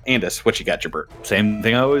next. Andis, what you got, Jabert? Same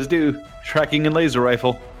thing I always do. Tracking and laser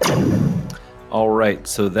rifle. All right,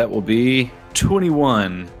 so that will be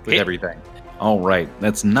 21 with everything. All right,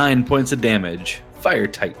 that's 9 points of damage. Fire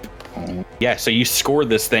type. Yeah, so you score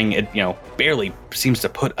this thing. It barely seems to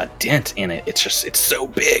put a dent in it. It's so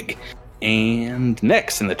big. And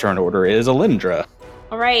next in the turn order is Alindra.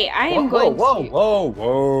 All right, I am going to...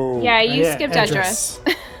 Whoa. Yeah, you skipped Edras.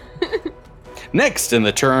 Next in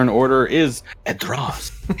the turn order is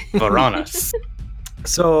Edras Varanus.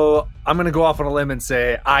 So I'm gonna go off on a limb and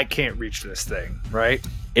say I can't reach this thing, right?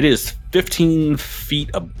 It is 15 feet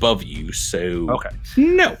above you, so Okay.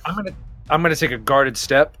 No. I'm gonna take a guarded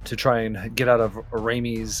step to try and get out of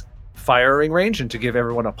Raimi's firing range and to give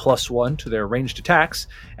everyone a +1 to their ranged attacks.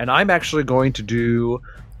 And I'm actually going to do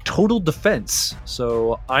total defense.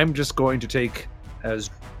 So I'm just going to take as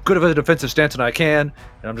good of a defensive stance as I can,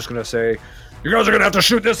 and I'm just gonna say, "You guys are gonna have to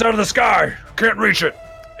shoot this out of the sky. Can't reach it."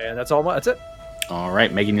 And that's all. That's it. All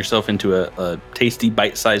right, making yourself into a tasty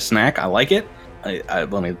bite-sized snack. I like it.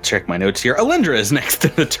 Let me check my notes here. Alindra is next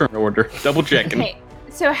in the turn order. Double checking. Okay,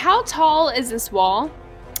 so how tall is this wall?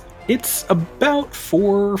 It's about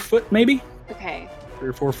 4 foot, maybe Okay, 3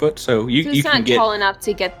 or 4 foot. So you so it's can not get tall enough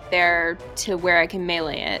to get there to where I can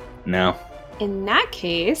melee it. no. In that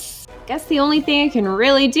case, I guess the only thing I can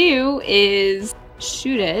really do is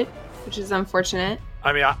shoot it, which is unfortunate.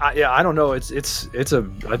 I mean, I don't know. It's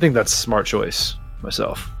I think that's a smart choice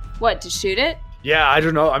myself. What, to shoot it? Yeah, I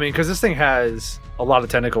don't know. I mean, because this thing has a lot of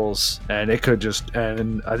tentacles, and it could just,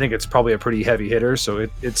 and I think it's probably a pretty heavy hitter. So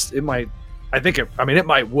it might. It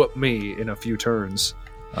might whoop me in a few turns.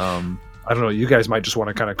 I don't know. You guys might just want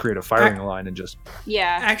to kind of create a firing line and just.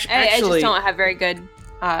 Yeah, Actually, I just don't have very good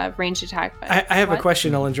range attack. But I have a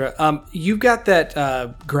question, Alindra. You've got that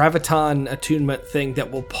graviton attunement thing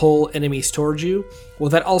that will pull enemies towards you. Will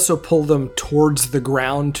that also pull them towards the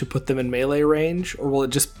ground to put them in melee range, or will it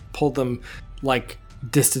just pull them like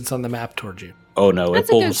distance on the map towards you? Oh no, That's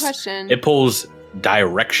it pulls. a good question. It pulls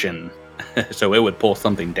direction, so it would pull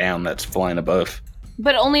something down that's flying above.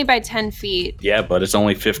 But only by 10 feet. Yeah, but it's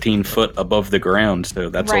only 15 foot above the ground, so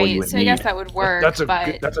that's all you Right, would so need. I guess that would work. That's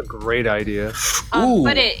but a great idea. Ooh.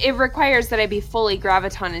 but it requires that I be fully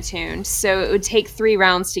graviton attuned, so it would take 3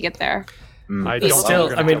 rounds to get there. I But don't. still,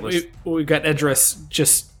 I'm I gonna mean, we've got Edris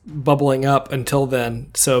just bubbling up until then,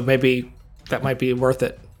 so maybe that might be worth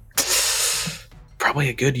it. Probably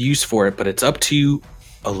a good use for it, but it's up to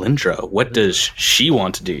Alindra. What does she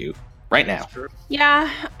want to do right now? Yeah,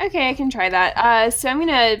 okay, I can try that. So I'm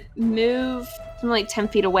gonna move from like 10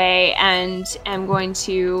 feet away, and I'm going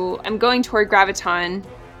toward graviton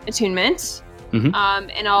attunement.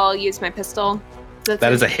 Mhm. And I'll use my pistol. So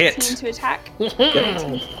That is a hit. 15 to attack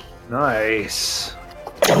Nice.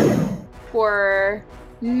 for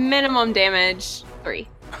minimum damage 3.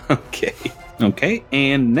 Okay.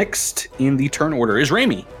 And next in the turn order is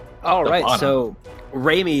Raimi. All The right, bottom. so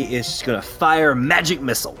Raimi is just gonna fire magic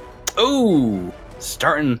missile. Ooh,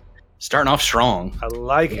 starting off strong. I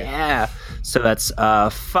like it. Yeah. So that's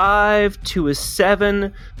 5, 2 is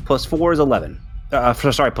 7, plus 4 is 11.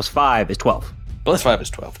 Plus 5 is 12. Plus 5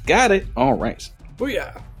 is 12. Got it. All right. Oh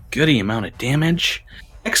yeah. Goody amount of damage.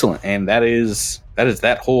 Excellent. And that is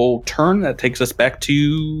that whole turn. That takes us back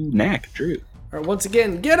to Knack, Drew. All right, once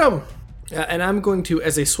again, get him! And I'm going to,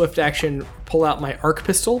 as a swift action, pull out my arc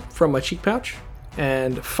pistol from my cheek pouch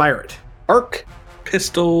and fire it. Arc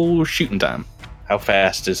pistol shooting time. How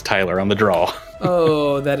fast is Tyler on the draw?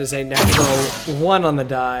 Oh, that is a natural 1 on the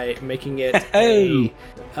die, making it Hey.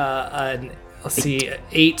 let's see,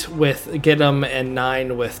 8 with get him and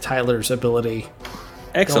 9 with Tyler's ability.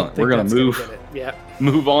 Excellent. Don't think We're gonna that's move get it. Yeah.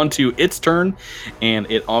 move on to its turn, and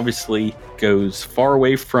it obviously goes far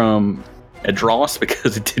away from Edros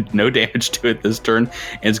because it did no damage to it this turn,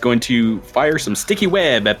 and is going to fire some sticky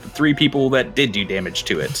web at the 3 people that did do damage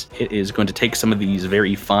to it. It is going to take some of these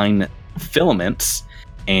very fine filaments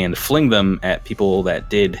and fling them at people that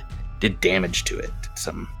did damage to it.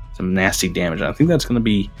 Some nasty damage. And I think it's going to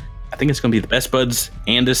be the best buds,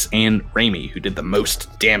 Andis and Raimi, who did the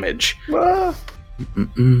most damage. What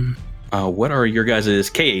are your guys'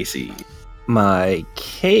 KAC? My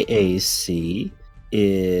KAC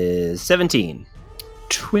is 17.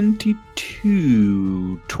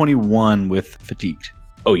 22, 21 with fatigued.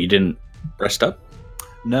 Oh, you didn't rest up?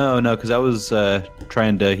 No, because I was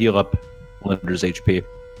trying to heal up Linder's HP.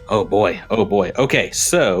 Oh boy. Okay,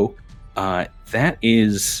 so that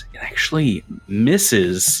is, it actually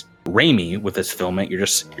misses Raimi with this filament. You're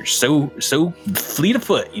so fleet of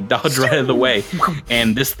foot. You dodge right out of the way,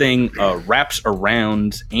 and this thing wraps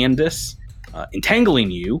around Andis,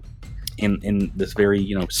 entangling you, in this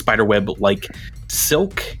very spiderweb like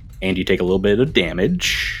silk, and you take a little bit of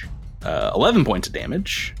damage. 11 points of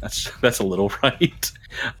damage. That's a little, right?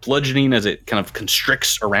 Bludgeoning as it kind of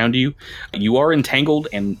constricts around you. You are entangled,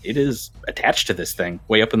 and it is attached to this thing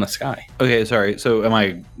way up in the sky. Okay, sorry. So am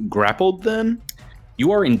I grappled then?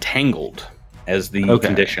 You are entangled as the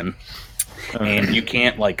condition, and you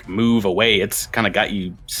can't move away. It's kind of got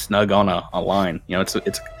you snug on a line.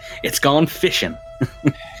 It's gone fishing.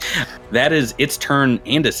 That is its turn,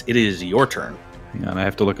 Andis. It is your turn. Hang on, I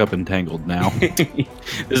have to look up entangled now. This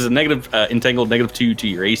is a negative entangled -2 to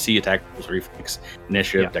your AC, attack, reflex,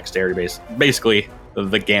 initiative, dexterity base. Basically,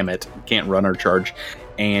 the gamut. You can't run or charge,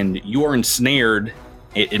 and you are ensnared.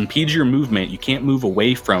 It impedes your movement. You can't move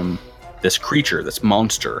away from this creature, this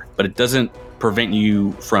monster, but it doesn't prevent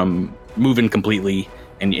you from moving completely.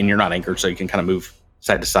 And you're not anchored, so you can kind of move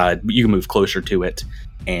side to side. You can move closer to it,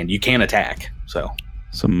 and you can attack. So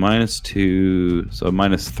 -2, so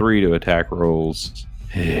 -3 to attack rolls.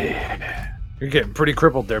 You're getting pretty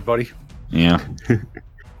crippled there, buddy. Yeah.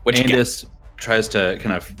 Andis tries to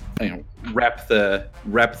kind of wrap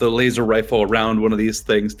the laser rifle around one of these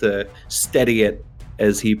things to steady it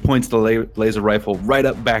as he points the laser rifle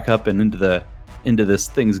back up and into this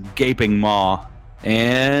thing's gaping maw,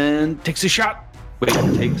 and takes a shot. Wait,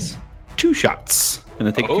 takes 2 shots.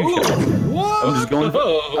 Gonna take 2 shots. What?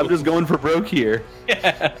 I'm just going for broke here.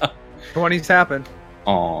 Yeah. 20's happened.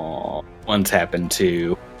 Aw, one's happened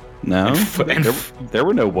too. No, there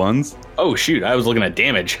were no ones. Oh shoot, I was looking at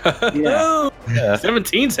damage. Yeah.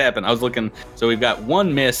 17's happened. I was looking. So we've got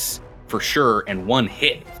 1 miss for sure and 1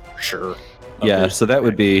 hit for sure. Yeah, so that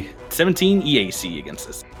would be 17 EAC against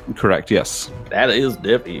this. correct. Yes. That is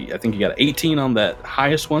definitely. I think you got 18 on that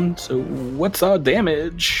highest one. So what's our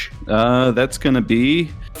damage? That's gonna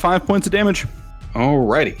be 5 points of damage.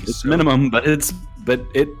 Alrighty, It's minimum, but it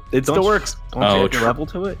still works. Don't you have to level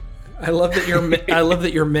to it? I love that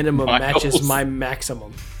your minimum Miles. matches my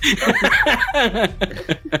maximum.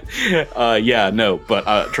 Yeah, no,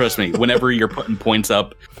 but trust me, whenever you're putting points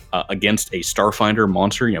up against a Starfinder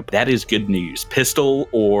monster, that is good news. Pistol,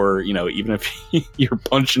 or even if you're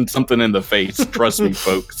punching something in the face, trust me,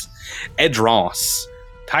 folks. Edros,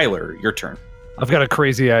 Tyler, your turn. I've got a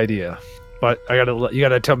crazy idea, but you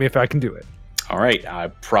gotta tell me if I can do it. All right,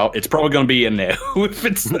 it's probably going to be a no if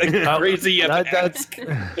it's crazy. You have to ask.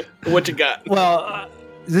 What you got? Well,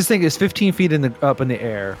 this thing is 15 feet up in the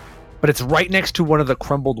air, but it's right next to one of the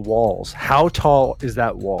crumbled walls. How tall is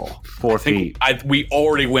that wall? 4 feet. We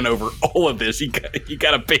already went over all of this. You got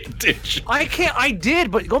to pay attention. I did,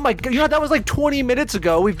 but oh my god, that was like 20 minutes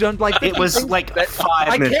ago. We've done It was like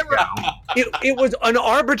 5 minutes ago. It was an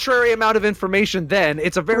arbitrary amount of information then.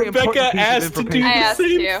 It's a very important Rebecca piece asked of to do information.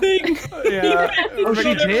 the same thing. Yeah. Oh,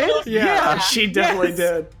 she did? Yeah, she definitely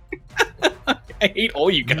did. I hate all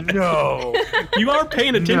you guys. No. You are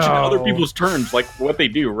paying attention to other people's turns, like what they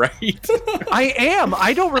do, right? I am.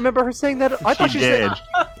 I don't remember her saying that. I thought she said.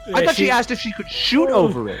 I thought she asked if she could shoot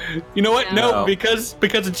over it. You know what? No, because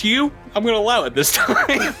it's you, I'm going to allow it this time.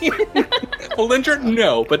 Alindra,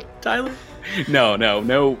 no, but Tyler,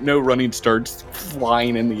 no running starts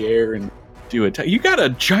flying in the air and do it. You got a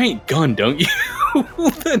giant gun, don't you?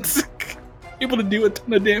 That's able to do a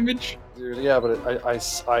ton of damage. Yeah, but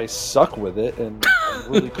I suck with it, and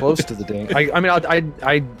I'm really close to the dang.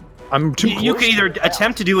 I'm too close. You can either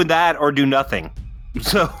attempt to do that or do nothing.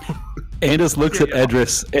 So Andis looks at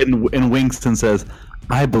Edris and winks and says,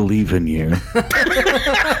 "I believe in you."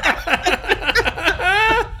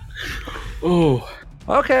 Oh,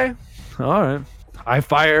 okay, all right. I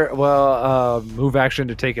fire. Well, move action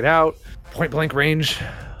to take it out. Point blank range.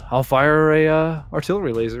 I'll fire a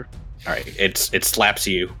artillery laser. all right. It slaps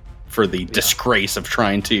you for the disgrace of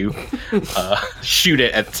trying to shoot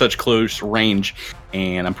it at such close range,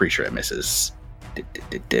 and I'm pretty sure it misses.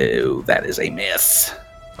 That is a miss.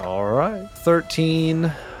 All right.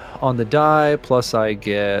 13 on the die, plus I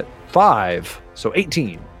get 5, so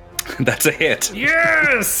 18. That's a hit.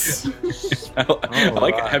 Yes. I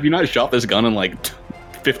like. right. Have you not shot this gun in like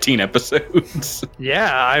 15 episodes?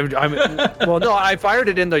 Yeah, I'm. Well, no, I fired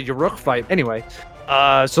it in the Uruk fight. Anyway,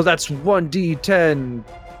 so that's 1d10.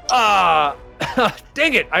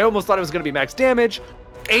 Dang it! I almost thought it was going to be max damage.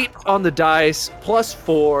 8 on the dice, plus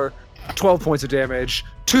 4, 12 points of damage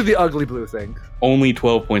to the ugly blue thing. Only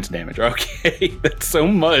 12 points of damage. Okay, that's so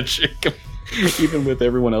much. Even with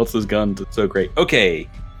everyone else's guns, it's so great. Okay,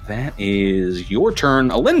 that is your turn,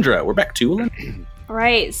 Alindra. We're back to Alindra. All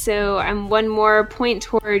right, so I'm 1 more point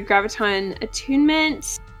toward Graviton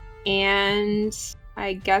Attunement, and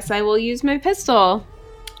I guess I will use my pistol.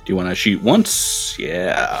 Do you want to shoot once?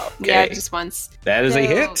 Yeah. Okay. Yeah, just once. That is a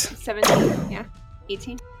So, hit. 17. Yeah.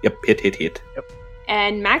 18. Yep. Hit.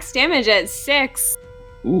 And max damage at 6.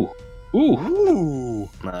 Ooh. Ooh.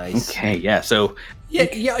 Nice. Okay. Yeah. So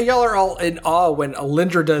Yeah, y'all are all in awe when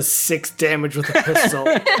Alindra does 6 damage with a pistol.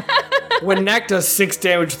 When Knack does 6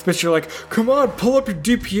 damage with a pistol, you're like, come on, pull up your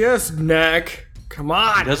DPS, Knack. Come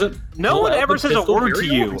on. doesn't. No one ever says a word to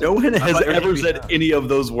you. No one has ever said any of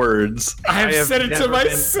those words. I have said it to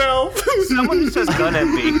myself. Someone just says gun at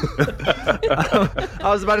me. I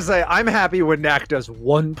was about to say, I'm happy when Knack does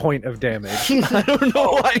 1 point of damage. I don't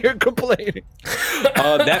know why you're complaining.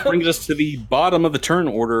 That brings us to the bottom of the turn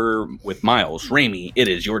order with Miles. Raimi, it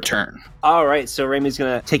is your turn. All right, so Raimi's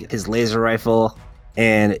gonna take his laser rifle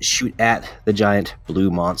and shoot at the giant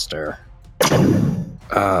blue monster.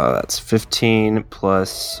 That's 15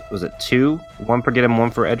 plus, was it 2? 1 for get him,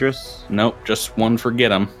 1 for Edris? Nope, just one for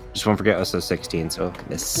get him. Just 1 for get us, so 16, so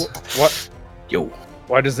miss. What? Yo.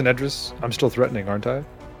 Why doesn't Edris? I'm still threatening, aren't I?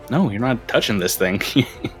 No, you're not touching this thing.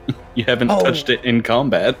 You haven't touched it in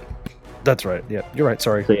combat. That's right. Yeah, you're right.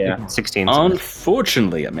 Sorry. So yeah, 16. So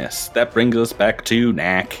Unfortunately, a miss. That brings us back to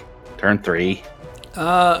Knack. Turn 3.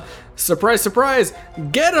 Surprise, surprise,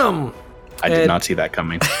 get him! I did not see that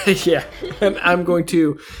coming. Yeah, and I'm going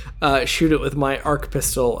to shoot it with my arc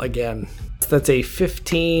pistol again. So that's a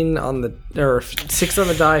 15 on the, or 6 on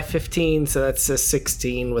the die, 15, so that's a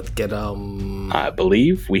 16 with get 'em. I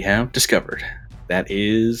believe we have discovered. That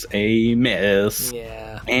is a miss.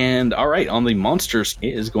 Yeah. And all right, on the monsters,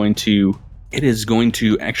 it is going to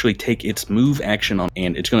actually take its move action on,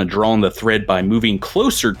 and it's going to draw on the thread by moving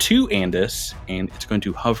closer to Andis, and it's going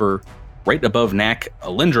to hover right above Knack,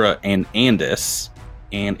 Alindra, and Andis,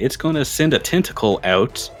 and it's going to send a tentacle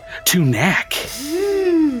out to Knack.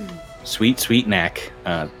 Sweet Knack.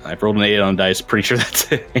 I've rolled an 8 on dice. Pretty sure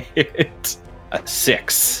that's it. A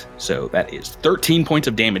 6. So that is 13 points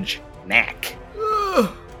of damage. Knack.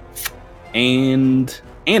 And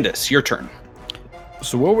Andis, your turn.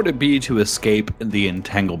 So what would it be to escape the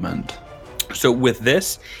entanglement? So with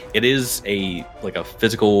this, it is a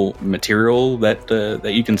physical material that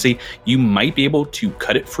you can see. You might be able to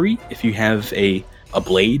cut it free if you have a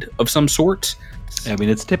blade of some sort. I mean,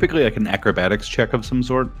 it's typically like an acrobatics check of some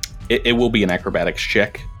sort. It will be an acrobatics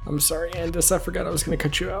check. I'm sorry, Andis, I forgot I was going to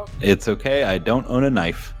cut you out. It's okay, I don't own a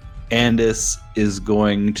knife. Andis is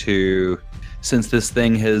going to, since this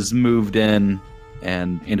thing has moved in,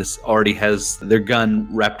 and Andis already has their gun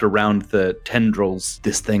wrapped around the tendrils,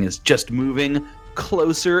 this thing is just moving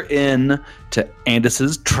closer in to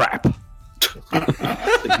Andis's trap.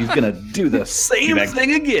 He's gonna do the same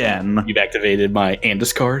thing again. You've activated my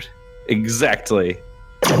Andis card. Exactly.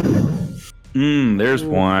 There's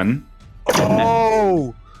one.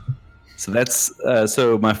 Oh! So that's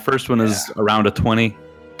so my first one is around a 20.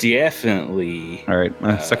 Definitely. All right,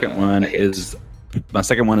 my second one is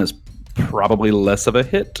probably less of a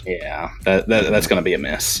hit. Yeah, that's going to be a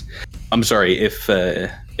miss. I'm sorry if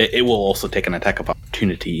it will also take an attack of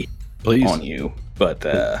opportunity on you, but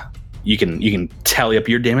you can tally up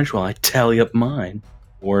your damage while I tally up mine,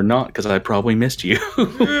 or not, because I probably missed you.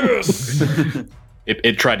 Yes.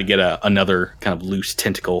 It tried to get another kind of loose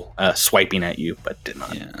tentacle swiping at you, but did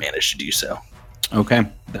not manage to do so. Okay,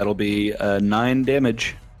 that'll be 9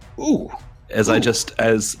 damage. Ooh. As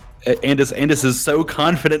Andis is so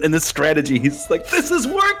confident in this strategy, he's like, "This is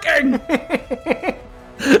working."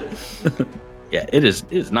 Yeah, it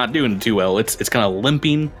is not doing too well. It's kind of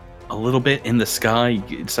limping a little bit in the sky.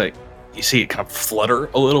 It's like you see it kind of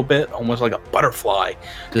flutter a little bit, almost like a butterfly.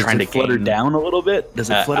 Does it flutter down a little bit?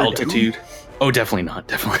 Does it flutter altitude? Down? Oh, definitely not.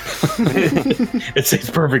 Definitely. It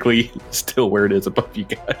stays perfectly still where it is above you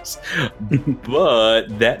guys.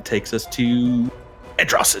 But that takes us to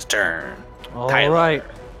Edros's turn. All right.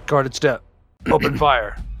 Guarded step. Open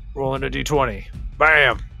fire. Rolling a d20.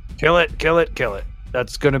 Bam. Kill it.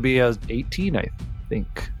 That's going to be a 18, I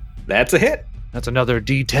think. That's a hit. That's another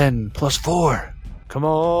d10 plus 4. Come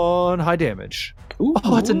on, high damage. Ooh.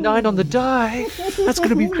 Oh, that's a 9 on the die. That's going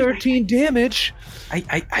to be 13 damage.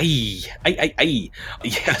 Yeah,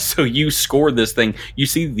 so you score this thing. You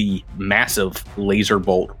see the massive laser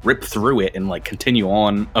bolt rip through it and continue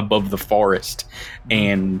on above the forest.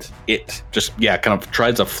 And it just, kind of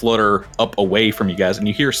tries to flutter up away from you guys. And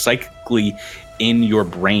you hear psychically in your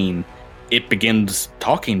brain, it begins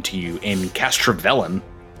talking to you in Castravellan.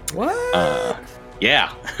 What? Yeah.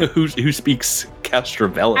 Who speaks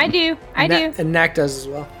Castravellan? I do. And Knack does as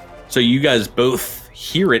well. So you guys both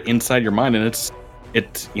hear it inside your mind, and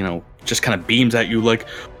it just kind of beams at you like,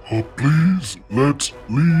 please let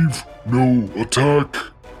leave no attack.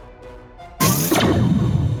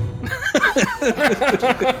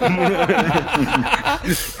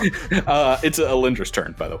 It's Alindra's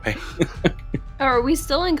turn, by the way. Oh, are we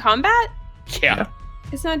still in combat? Yeah.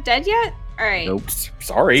 It's not dead yet? All right. Nope.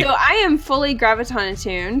 Sorry. So I am fully graviton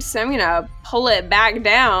attuned, so I'm going to pull it back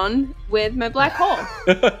down with my black hole.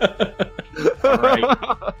 All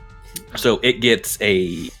right. So it gets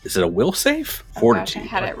is it a will save? Fortitude.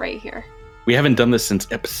 Gosh, I had it right here. We haven't done this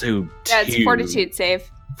since episode 2. Yeah, it's fortitude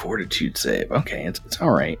save. Fortitude save. Okay, it's all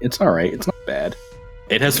right. It's all right. It's not bad.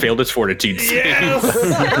 It has failed its fortitude save.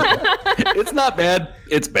 It's not bad.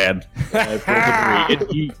 It's bad.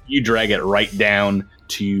 You drag it right down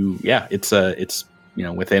to it's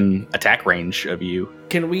within attack range of you.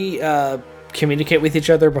 Can we communicate with each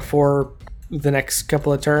other before the next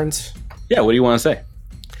couple of turns? Yeah. What do you want to say?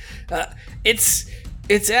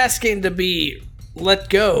 It's asking to be let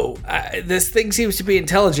go. This thing seems to be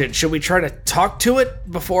intelligent. Should we try to talk to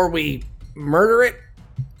it before we murder it?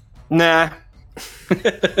 Nah.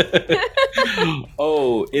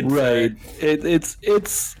 Oh, it's right.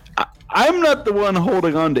 It's. I'm not the one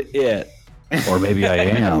holding on to it, or maybe I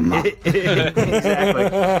am. Exactly.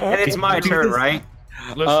 And it's my turn, right?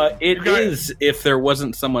 It is. If there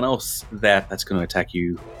wasn't someone else that's going to attack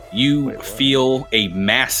you, you feel a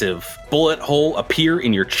massive bullet hole appear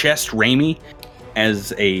in your chest, Raimi,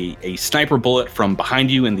 as a sniper bullet from behind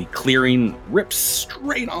you in the clearing rips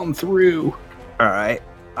straight on through. All right.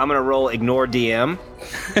 I'm going to roll ignore DM.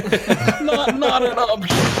 not an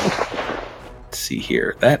option. Let's see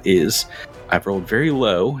here. I've rolled very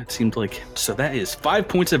low. It seemed like, so that is 5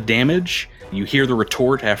 points of damage. You hear the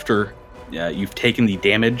retort after you've taken the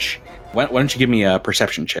damage. Why don't you give me a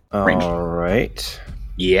perception check? Range? All right.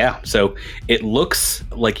 Yeah. So it looks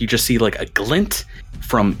like you just see like a glint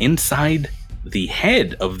from inside the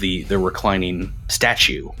head of the reclining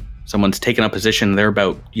statue. Someone's taken a position. They're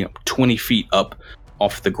about 20 feet up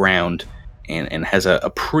off the ground and has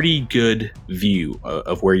a pretty good view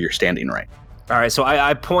of where you're standing right. All right, so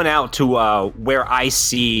I point out to where I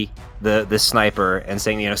see the sniper and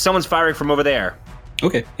saying, someone's firing from over there.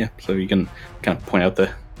 Okay, yeah. So you can kind of point out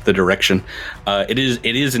the direction. It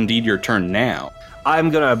is indeed your turn now. I'm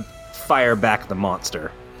gonna fire back the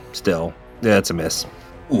monster. Still, that's a miss.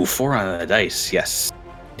 Ooh, 4 on the dice. Yes,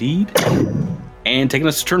 indeed. And taking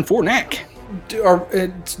us to turn 4, Knack.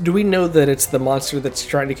 Do we know that it's the monster that's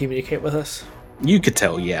trying to communicate with us? You could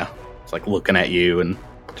tell, yeah. It's like looking at you and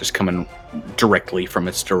just coming directly from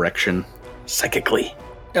its direction, psychically.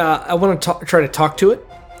 I want to try to talk to it.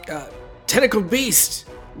 Tentacled beast,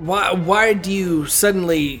 why do you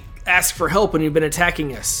suddenly ask for help when you've been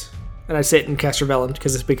attacking us? And I say it in Castrovellan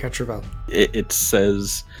because it's big Castrovellan. It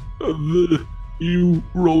says, you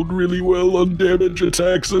rolled really well on damage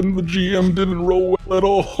attacks and the GM didn't roll well at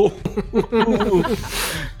all.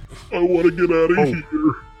 I want to get out of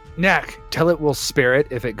here. Knack, tell it we'll spare it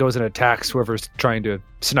if it goes and attacks whoever's trying to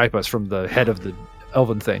snipe us from the head of the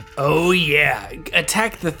elven thing. Oh yeah,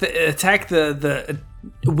 attack the.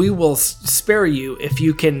 We will spare you if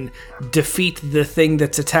you can defeat the thing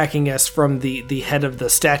that's attacking us from the head of the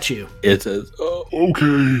statue. It says,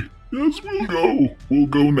 okay, yes, we'll go. We'll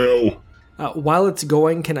go now. While it's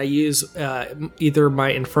going, can I use either my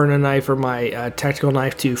Inferno knife or my tactical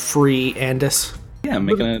knife to free Andis? Yeah,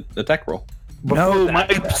 make an attack roll. No, my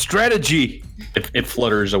strategy. It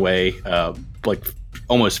flutters away, like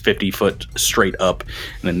almost 50 foot straight up,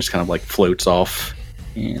 and then just kind of like floats off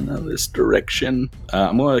in this direction.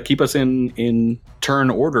 I'm going to keep us in turn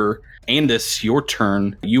order. Andis, your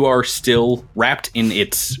turn. You are still wrapped in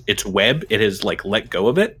its web. It has like let go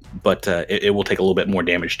of it, but it will take a little bit more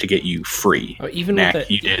damage to get you free. Even Knack, with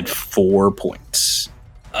it, you did 4 points.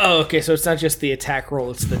 Oh, okay. So it's not just the attack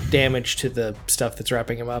roll; it's the damage to the stuff that's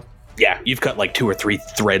wrapping him up. Yeah, you've cut like 2 or 3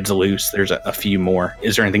 threads loose. There's a few more.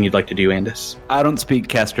 Is there anything you'd like to do, Andis? I don't speak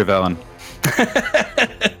Castrovellan.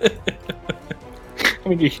 I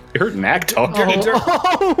mean, you heard Knack talk.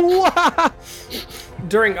 Wow.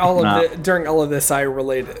 During all of this, I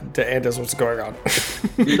related to Andis what's going on.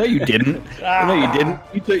 No, you didn't. No, you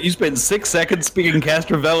didn't. You spent 6 seconds speaking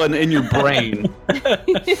Castrovellan in your brain.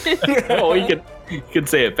 Oh, you can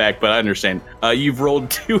say it back, but I understand. You've rolled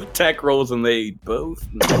 2 attack rolls, and they both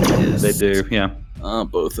missed. They do, yeah.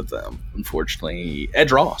 Both of them, unfortunately.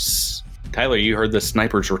 Edros. Tyler, you heard the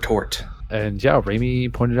sniper's retort. And yeah,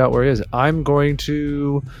 Raimi pointed out where he is. I'm going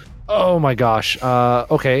to... Oh my gosh.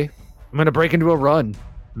 Okay. I'm going to break into a run.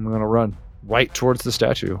 I'm going to run right towards the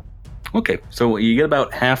statue. Okay, so you get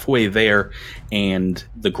about halfway there, and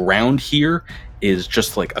the ground here is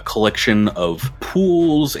just like a collection of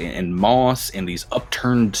pools and moss and these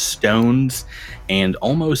upturned stones, and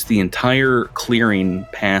almost the entire clearing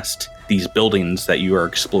past these buildings that you are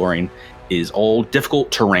exploring is all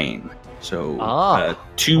difficult terrain. So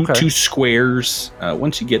two squares.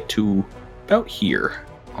 Once you get to about here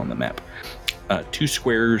on the map, 2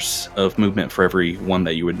 squares of movement for every one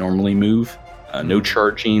that you would normally move. No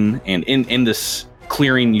charging, and in this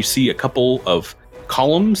clearing, you see a couple of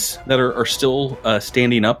columns that are still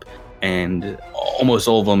standing up, and almost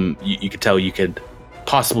all of them you could tell you could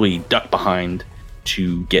possibly duck behind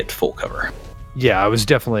to get full cover. Yeah, I was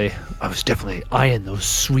definitely eyeing those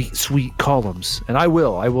sweet columns, and I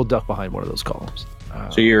will duck behind one of those columns.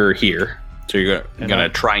 So you're here. So you're gonna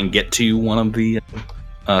try and get to one of the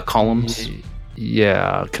columns.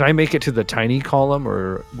 Yeah, can I make it to the tiny column,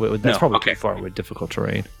 or that's probably okay. too far with difficult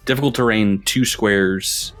terrain? Difficult terrain, 2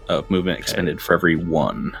 squares of movement expended for every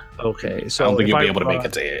one. Okay, so I don't think you'll be able to make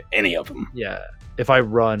it to any of them. Yeah, if I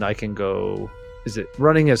run, I can go. Is it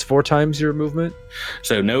running as 4 times your movement?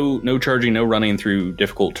 So no charging, no running through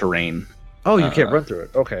difficult terrain. Oh, you can't run through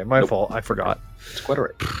it. Okay, my Nope. fault. I forgot. It's quite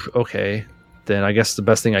alright. Okay, then I guess the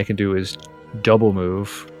best thing I can do is double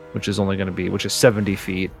move, which is 70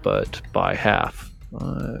 feet, but by half.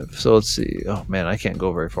 So let's see. Oh man, I can't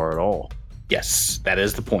go very far at all. Yes, that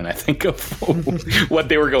is the point, I think, of what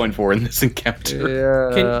they were going for in this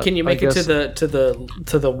encounter. Yeah. Can you make it to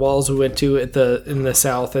the walls we went to in the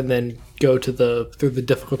south, and then go through the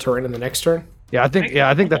difficult terrain in the next turn? I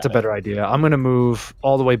think that's a better idea. I'm gonna move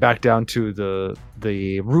all the way back down to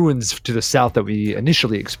the ruins to the south that we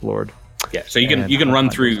initially explored. Yeah, so you can run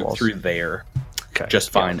through there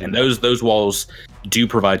just fine. And those walls do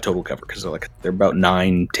provide total cover because they're about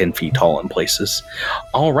 9-10 feet tall in places.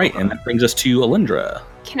 All right, and that brings us to Alindra.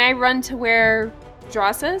 Can I run to where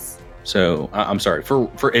Dross is? So I'm sorry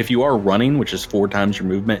for if you are running, which is 4 times your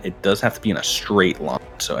movement, it does have to be in a straight line.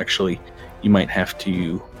 So actually, you might have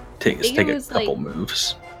to take a couple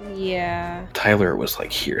moves. Yeah. Tyler was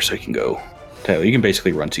here, so he can go. Tyler, you can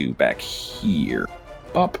basically run to back here,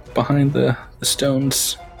 up behind the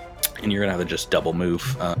stones, and you're gonna have to just double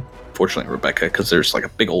move. Fortunately, Rebecca, because there's a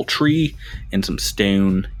big old tree and some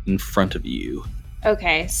stone in front of you.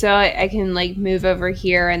 Okay, so I can move over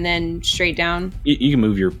here and then straight down. You can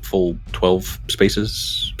move your full 12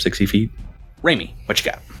 spaces, 60 feet. Raimi, what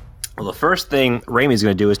you got? Well, the first thing Raimi's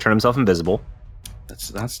going to do is turn himself invisible.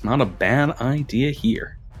 That's not a bad idea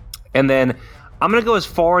here. And then I'm going to go as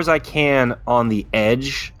far as I can on the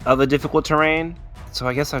edge of the difficult terrain. So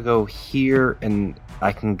I guess I'll go here, and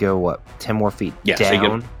I can go, 10 more feet down?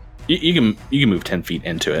 So you can move 10 feet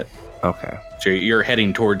into it. Okay. So you're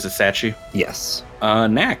heading towards the statue? Yes.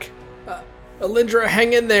 Knack. Alindra,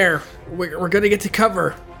 hang in there. We're gonna get to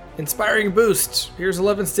cover. Inspiring boost. Here's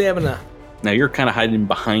 11 stamina. Now you're kind of hiding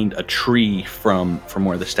behind a tree from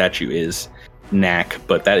where the statue is, Knack,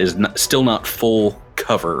 but that is still not full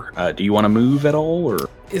cover. Do you want to move at all, or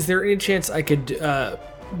is there any chance I could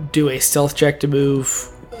do a stealth check to move,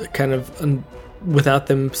 kind of without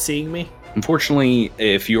them seeing me? Unfortunately,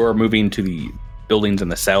 if you're moving to the buildings in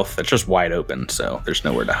the south, that's just wide open, so there's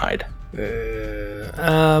nowhere to hide.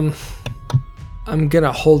 I'm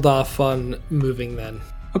gonna hold off on moving then.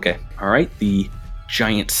 Okay, all right. The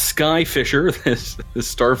giant sky fisher, this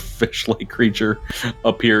starfish-like creature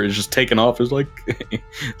up here, is just taking off. Is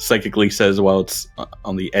psychically says while it's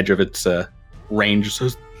on the edge of its range,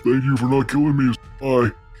 says, "Thank you for not killing me.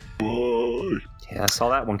 Bye, bye." Yeah, I saw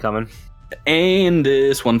that one coming. And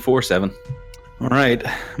this 147. All right,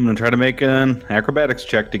 I'm gonna try to make an acrobatics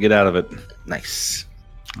check to get out of it. Nice.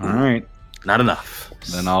 All right, not enough.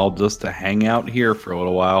 Then I'll just hang out here for a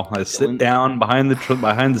little while. I sit down behind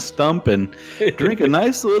the stump and drink a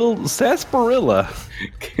nice little sarsaparilla.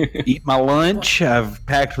 Eat my lunch. I've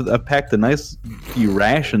packed a nice few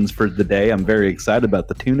rations for the day. I'm very excited about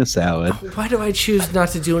the tuna salad. Why do I choose not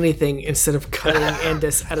to do anything instead of cutting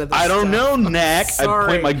Andis out of the I don't know, Knack. Sorry. I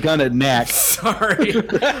point my gun at Knack. Sorry.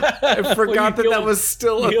 I forgot that was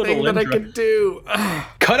still a thing that I could do.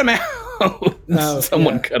 Cut him out.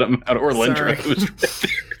 Someone cut him out. Or Lindra, who's right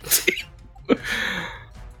there too.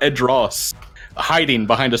 Ed Ross, hiding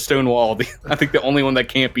behind a stone wall. I think the only one that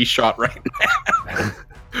can't be shot right now.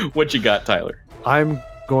 What you got, Tyler? I'm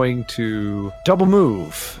going to double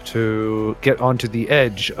move to get onto the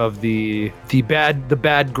edge of the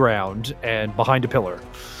bad ground and behind a pillar.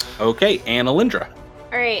 Okay, and Alindra.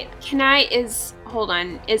 All right, hold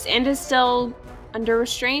on. Is Andis still under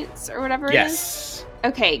restraints or whatever it is? Yes.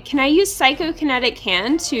 Okay, can I use Psychokinetic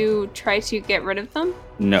Hand to try to get rid of them?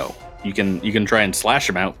 No. You can try and slash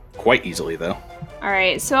him out quite easily, though. All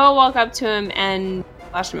right, so I'll walk up to him and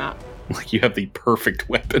slash him out. Like you have the perfect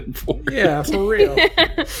weapon for it. Yeah, for real.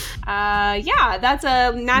 Yeah, that's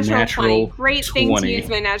a natural 20. Great thing to 20. use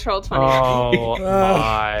my natural 20. Oh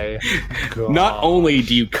my god. Not only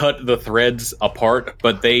do you cut the threads apart,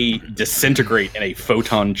 but they disintegrate in a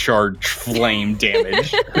photon charge flame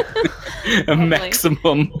damage. A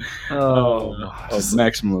maximum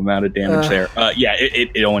maximum amount of damage there. Yeah,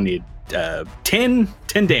 it only needed 10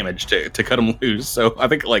 damage to cut them loose. So I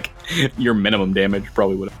think like your minimum damage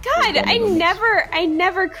probably would have. God, I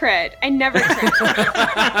never crit.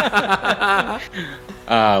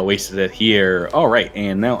 Wasted it here. All right,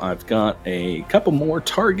 and now I've got a couple more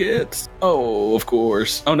targets. Oh, of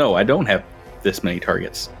course. Oh no, I don't have this many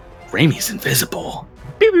targets. Raimi's invisible.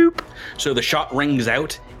 Beep boop. So the shot rings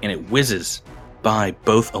out and it whizzes by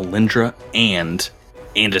both Alindra and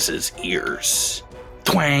Andis's ears.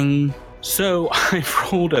 Twang. So I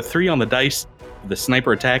rolled a 3 on the dice. The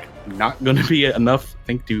sniper attack not going to be enough, I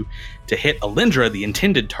think, to hit Alindra, the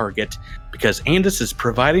intended target, because Andis is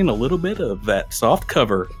providing a little bit of that soft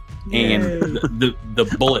cover, and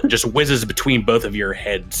the bullet just whizzes between both of your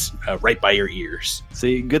heads, right by your ears.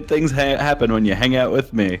 See, good things happen when you hang out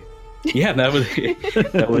with me. Yeah, that was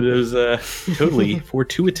totally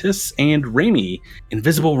fortuitous. And Raimi,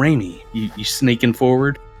 invisible Raimi, you sneaking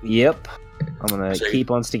forward? Yep. I'm gonna keep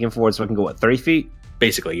on sneaking forward so I can go 30 feet.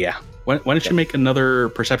 Basically, yeah. Why don't you make another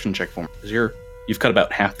perception check for me? Because you've cut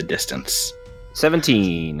about half the distance.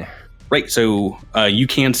 17. Right. So you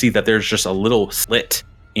can see that there's just a little slit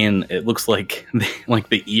in. It looks like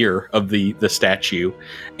the ear of the statue,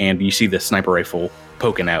 and you see the sniper rifle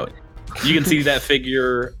poking out. You can see that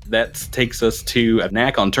figure. That takes us to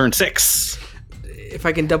Knack on turn 6. If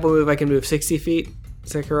I can double move, I can move 60 feet.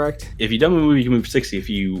 Is that correct? If you double move, you can move 60. If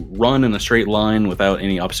you run in a straight line without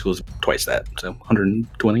any obstacles, twice that. So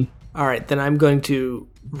 120. All right, then I'm going to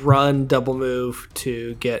run double move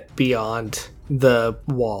to get beyond the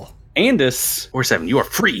wall. Andis, or 7, you are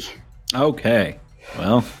free. Okay.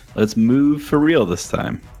 Well, let's move for real this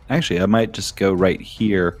time. Actually, I might just go right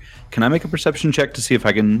here. Can I make a perception check to see if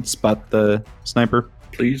I can spot the sniper?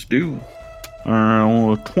 Please do.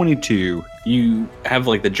 22. You have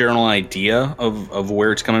like the general idea of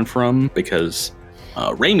where it's coming from because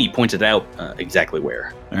Raimi pointed out exactly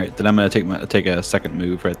where. All right, then I'm going to take a second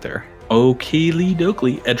move right there. Okie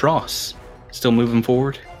dokie. Edros, still moving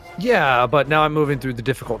forward? Yeah, but now I'm moving through the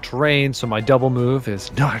difficult terrain, so my double move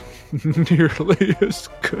is not nearly as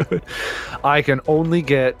good. I can only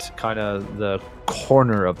get kind of the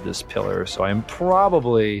corner of this pillar, so I'm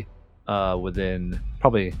probably within...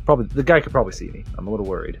 Probably the guy could probably see me. I'm a little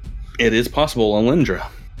worried. It is possible, Alindra.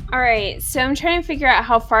 All right, so I'm trying to figure out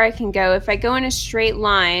how far I can go. If I go in a straight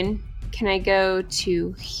line, can I go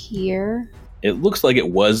to here? It looks like it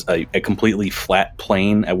was a completely flat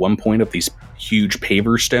plain at one point of these huge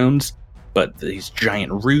paver stones, but these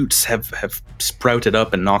giant roots have sprouted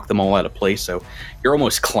up and knocked them all out of place, so you're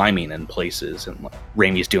almost climbing in places, and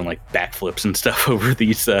Raimi's doing like backflips and stuff over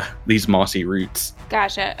these mossy roots.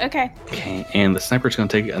 Gotcha, okay. Okay, and the sniper's going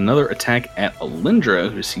to take another attack at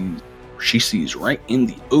Alindra, who sees right in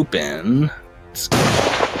the open.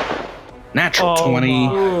 Natural 20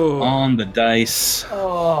 on the dice.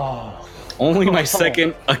 Only my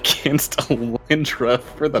second against Alindra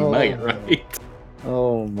for the night, right?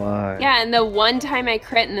 Oh my. Yeah, and the one time I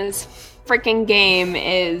crit in this freaking game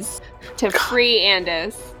is to free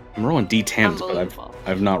Andis. I'm rolling d10s, but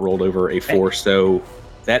I've not rolled over a 4, so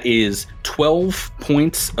that is 12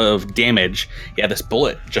 points of damage. Yeah, this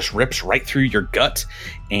bullet just rips right through your gut,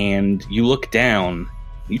 and you look down.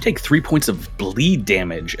 You take 3 points of bleed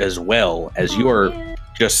damage as well, as you are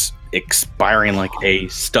just expiring like a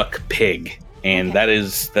stuck pig. And that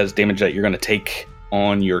is damage that you're going to take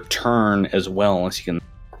on your turn as well, unless you can,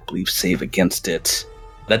 I believe, save against it.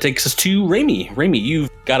 That takes us to Raimi. Raimi, you've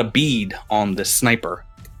got a bead on this sniper.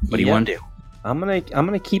 What do you want to do? I'm gonna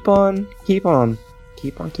keep on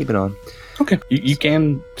keeping on. Okay, you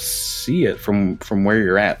can see it from where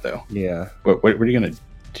you're at, though. Yeah. What are you gonna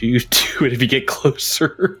do to it if you get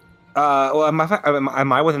closer? Well, am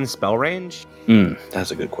I within spell range?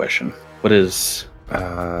 That's a good question. What is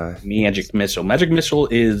Magic Missile? Magic Missile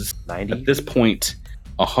is 90 at this point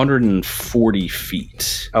 140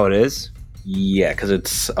 feet. Oh, it is? Yeah, because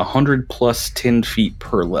it's 100 plus 10 feet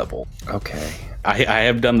per level. Okay. I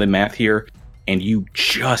have done the math here, and you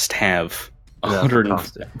just have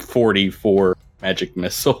 140 for Magic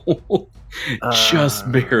Missile.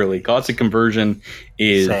 Just barely. Constant conversion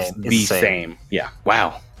is the same. Yeah.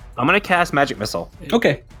 Wow. I'm going to cast Magic Missile.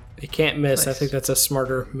 Okay. You can't miss. Nice. I think that's a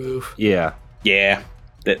smarter move. Yeah. Yeah.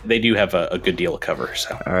 They do have a good deal of cover.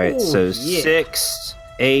 So. All right. 6,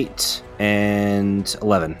 8, and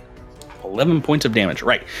 11. 11 points of damage.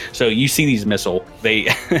 Right. So you see these missile. They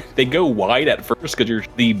they go wide at first because you're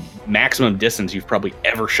the maximum distance you've probably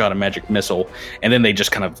ever shot a magic missile, and then they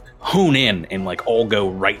just kind of hone in and like all go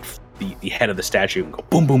right for the head of the statue and go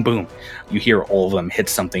boom, boom, boom. You hear all of them hit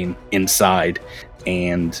something inside,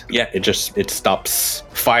 and yeah, it stops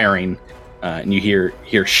firing, and you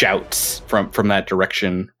hear shouts from that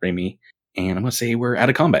direction, Raimi. And I'm gonna say we're out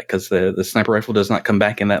of combat because the sniper rifle does not come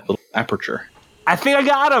back in that little aperture. I think I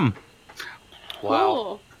got him.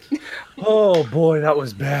 Wow. Oh boy, that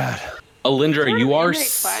was bad. Alindra, you are.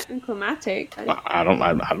 Climatic. I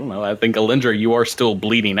don't know. I think Alindra, you are still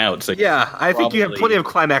bleeding out. So Yeah, I think you have plenty of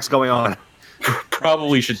climax going on.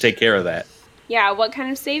 probably should take care of that. Yeah, what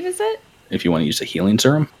kind of save is it? If you want to use a healing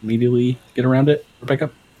serum, immediately get around it, Rebecca.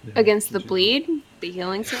 Against the bleed? The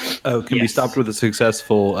healing serum? Oh, can be stopped with a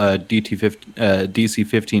successful DC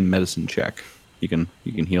 15 medicine check. You can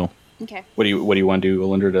heal. Okay. What do you want to do,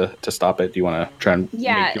 Alindra, to stop it? Do you want to try and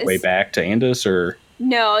make your way back to Andis, or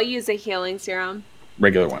No, I'll use a healing serum.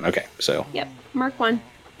 regular one? Okay, so Yep. Mark 1.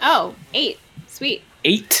 Oh, 8. Sweet.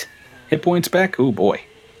 8 hit points back. Oh boy,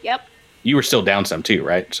 Yep. you were still down some too,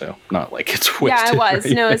 right? So not like it's wasted. Yeah, I was.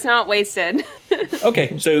 right? No, it's not wasted.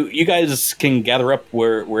 Okay, so you guys can gather up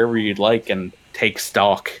wherever you'd like and take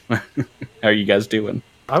stock. How are you guys doing?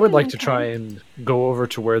 I would like to try and go over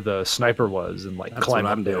to where the sniper was and like That's climb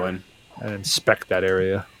what up I'm there doing. and inspect that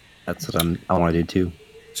area. That's what I want to do too.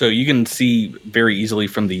 So you can see very easily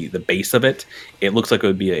from the base of it. It looks like it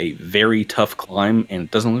would be a very tough climb, and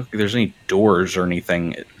it doesn't look like there's any doors or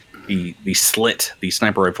anything. The slit the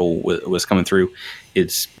sniper rifle was coming through,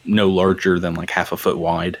 it's no larger than like half a foot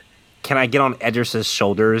wide. Can I get on Edris's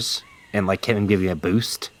shoulders and like him give you a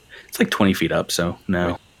boost? It's like 20 feet up, so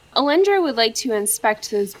no. Alindra would like to inspect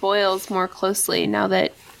those boils more closely now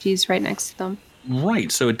that she's right next to them. Right,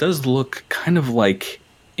 so it does look kind of like,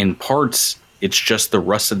 in parts, it's just the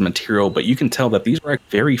rusted material, but you can tell that these are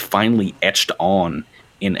very finely etched on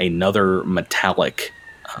in another metallic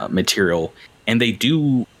material, and they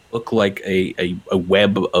do look like a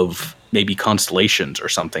web of maybe constellations or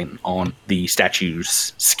something on the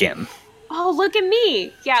statue's skin. Oh, look at me!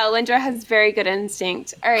 Yeah, Alindra has very good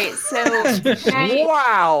instinct. All right, so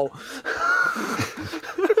Wow!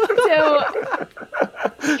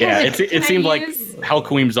 Yeah, it seemed like use-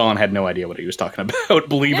 Halquim Zahn had no idea what he was talking about,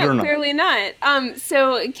 believe it or no, not. clearly not.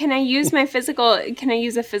 So can I use my physical? Can I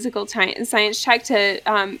use a physical science check to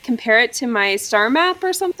compare it to my star map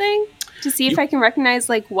or something to see if I can recognize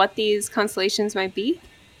like what these constellations might be?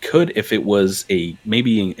 Could, if it was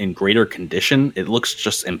maybe in greater condition. It looks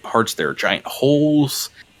just in parts there are giant holes,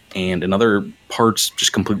 and in other parts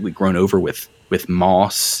just completely grown over with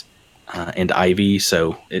moss and ivy.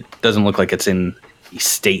 So it doesn't look like it's in the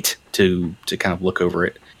state to kind of look over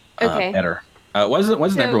it better. Why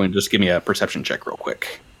doesn't everyone just give me a perception check real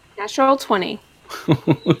quick? Natural 20.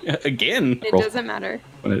 Again, It doesn't matter.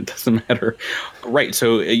 When it doesn't matter. Right.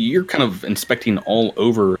 So you're kind of inspecting all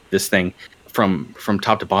over this thing. From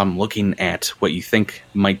top to bottom, looking at what you think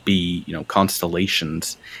might be,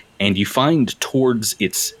 constellations, and you find towards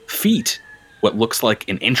its feet what looks like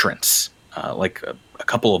an entrance, like a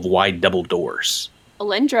couple of wide double doors.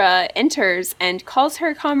 Alindra enters and calls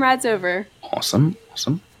her comrades over. Awesome.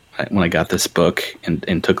 When I got this book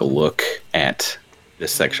and took a look at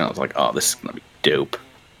this section, I was like, oh, this is gonna be dope.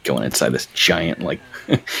 Going inside this giant, like,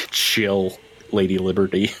 chill Lady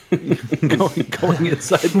Liberty. going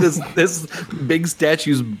inside this big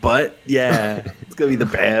statue's butt. Yeah, it's gonna be the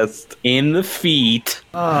best. In the feet.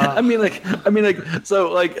 The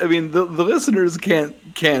listeners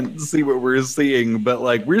can't see what we're seeing, but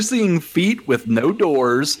like we're seeing feet with no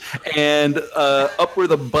doors, and up where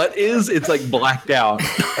the butt is, it's like blacked out.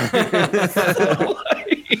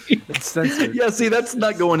 It's censored. Yeah, see, that's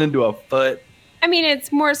not going into a foot. I mean,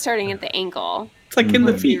 it's more starting at the ankle. It's like in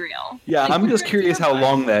the Let's be feet. real. Yeah, I'm just curious how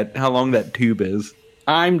long that tube is.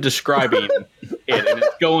 I'm describing it, and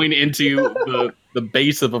it's going into the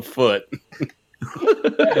base of a foot.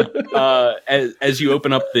 As you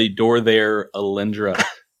open up the door there, Alindra,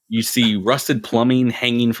 you see rusted plumbing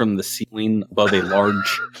hanging from the ceiling above a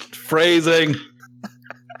large... Phrasing.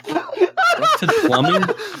 Rusted plumbing?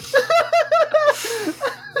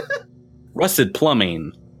 Rusted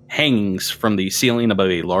plumbing hangs from the ceiling above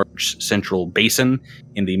a large central basin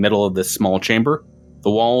in the middle of this small chamber. The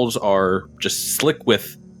walls are just slick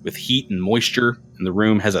with heat and moisture, and the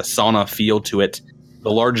room has a sauna feel to it. The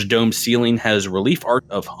large dome ceiling has relief art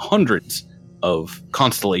of hundreds of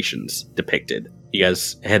constellations depicted. You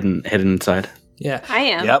guys heading inside? Yeah. I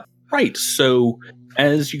am. Yep. Right, so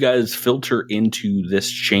as you guys filter into this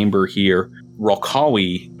chamber here,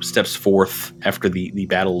 Ralkawi steps forth after the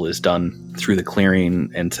battle is done through the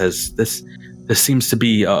clearing and says, This seems to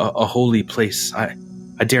be a holy place. I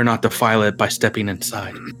dare not defile it by stepping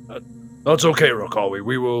inside. That's okay, Ralkawi.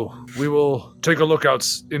 We will take a look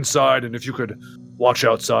inside, and if you could watch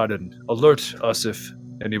outside and alert us if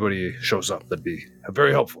anybody shows up, that'd be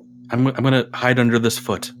very helpful. I'm going to hide under this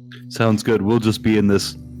foot. Sounds good. We'll just be in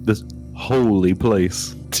this holy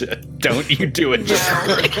place. Don't you do it.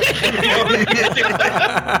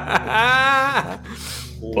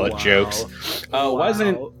 Butt jokes.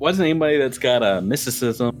 Wasn't anybody that's got a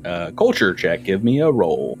mysticism culture check give me a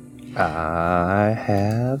roll? I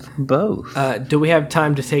have both. Do we have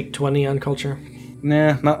time to take 20 on culture?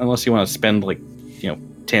 Nah, not unless you want to spend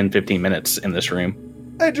 10, 15 minutes in this room.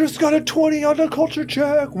 I just got a 20 on the culture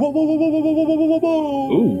check. Whoa.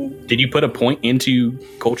 Ooh. Did you put a point into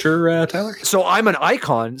culture, Tyler? So I'm an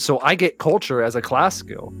icon, so I get culture as a class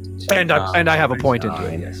skill. And I have a point into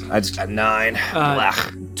it. Yes. I just got 9.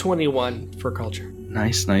 21 for culture.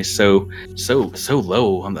 Nice. So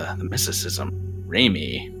low on the mysticism.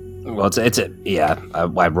 Raimi. Well,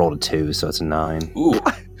 I rolled a 2, so it's a 9. Ooh.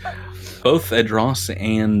 Both Edros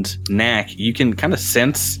and Knack, you can kind of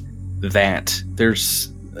sense that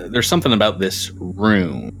there's something about this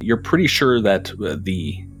room. You're pretty sure that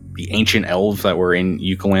the ancient elves that were in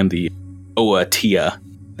Yucalam, the Oatia,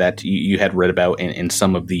 that you had read about in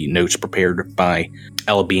some of the notes prepared by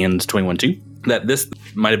Alabians 21-2, that this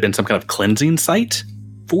might have been some kind of cleansing site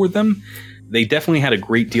for them. They definitely had a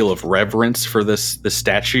great deal of reverence for this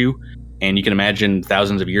statue, and you can imagine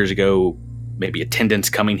thousands of years ago, maybe attendants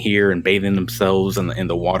coming here and bathing themselves in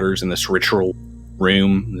the waters in this ritual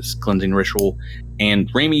room, this cleansing ritual.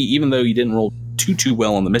 And Raimi, even though you didn't roll too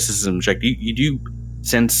well on the mysticism check, you do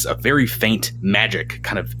sense a very faint magic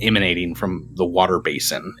kind of emanating from the water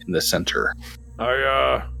basin in the center.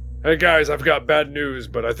 Hey guys, I've got bad news,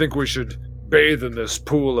 but I think we should bathe in this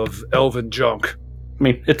pool of elven junk. I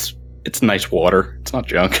mean, it's nice water. It's not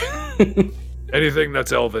junk. Anything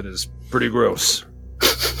that's elven is pretty gross.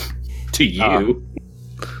 To you.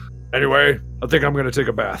 Anyway, I think I'm going to take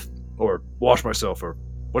a bath. Or wash myself, or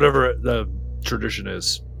whatever the tradition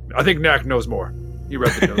is. I think Knack knows more. He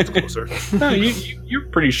read the notes closer. No, you're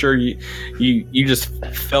pretty sure you just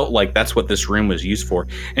felt like that's what this room was used for.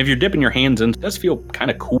 And if you're dipping your hands in, it does feel kind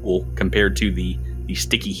of cool compared to the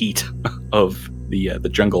sticky heat of the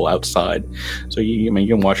jungle outside. So you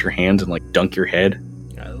can wash your hands and dunk your head.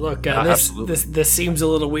 Look, this seems a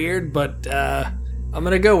little weird, but I'm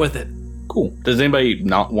gonna go with it. Cool. Does anybody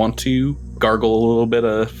not want to gargle a little bit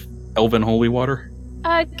of elven holy water?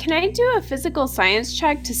 Can I do a physical science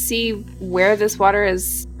check to see where this water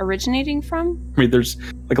is originating from? I mean, there's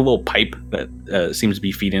a little pipe that seems to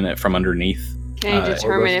be feeding it from underneath. Can I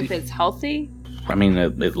determine if it's healthy? I mean,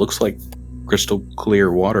 it looks like crystal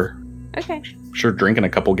clear water. Okay. Sure, drinking a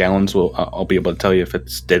couple gallons I'll be able to tell you if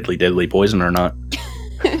it's deadly poison or not.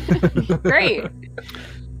 Great.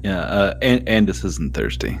 Yeah, and this isn't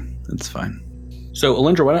thirsty. It's fine. So,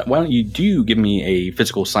 Alindra, why don't you give me a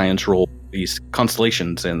physical science roll? These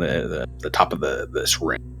constellations in the top of this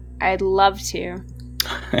room. I'd love to.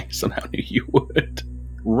 I somehow knew you would.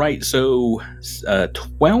 Right, so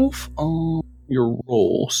 12 on your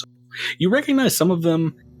rolls. You recognize some of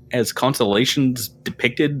them as constellations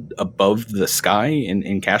depicted above the sky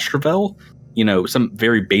in Castrovel. You know, some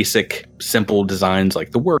very basic, simple designs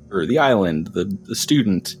like the worker, the island, the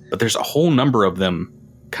student. But there's a whole number of them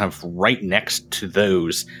kind of right next to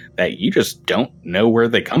those that you just don't know where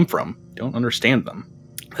they come from. Don't understand them.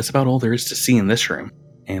 That's about all there is to see in this room.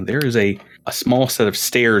 And there is a small set of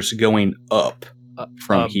stairs going up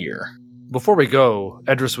from here. Before we go,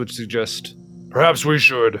 Edris would suggest perhaps we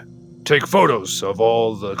should take photos of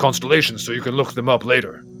all the constellations so you can look them up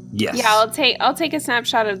later. Yes. Yeah, I'll take a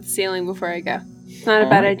snapshot of the ceiling before I go. It's not a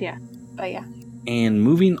bad idea. But yeah. And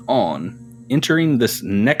moving on, entering this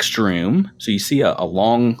next room, so you see a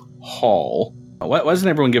long hall. Why doesn't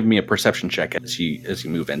everyone give me a perception check as you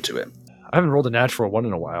move into it? I haven't rolled a natural one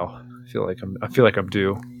in a while. I feel like I'm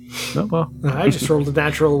due. No, well, I just rolled a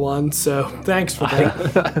natural one, so thanks for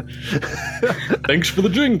that. Thanks for the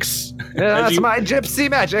jinx. Yeah, that's my gypsy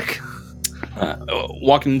magic.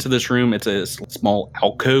 Walking into this room, it's a small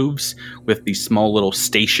alcoves with these small little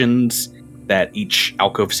stations that each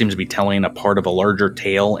alcove seems to be telling a part of a larger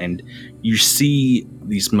tale, and you see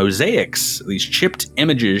these mosaics, these chipped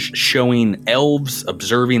images showing elves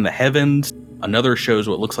observing the heavens. Another shows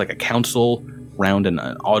what looks like a council around an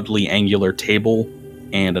oddly angular table,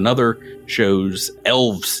 and another shows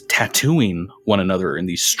elves tattooing one another in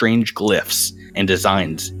these strange glyphs and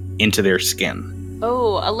designs into their skin.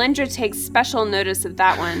 Oh, Alindra takes special notice of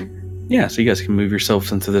that one. Yeah, so you guys can move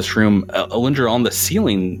yourselves into this room. Alindra, on the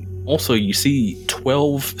ceiling, also you see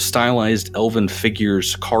 12 stylized elven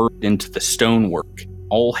figures carved into the stonework,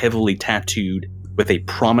 all heavily tattooed with a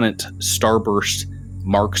prominent starburst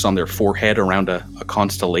marks on their forehead around a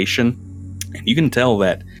constellation. And you can tell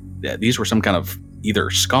that these were some kind of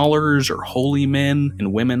either scholars or holy men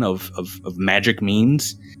and women of magic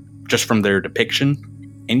means, just from their depiction.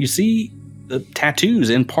 And you see the tattoos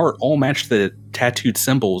in part all match the tattooed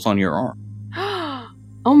symbols on your arm.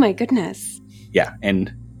 Oh my goodness. Yeah,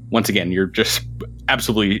 and once again, you're just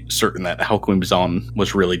absolutely certain that Halquim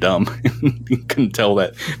was really dumb. You couldn't tell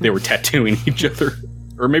that they were tattooing each other.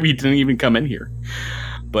 Or maybe he didn't even come in here.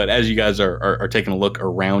 But as you guys are taking a look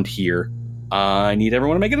around here, I need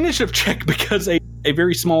everyone to make an initiative check because a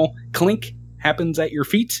very small clink happens at your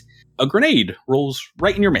feet. A grenade rolls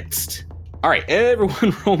right in your midst. All right,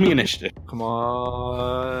 everyone roll me initiative. Come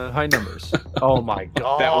on. High numbers. Oh my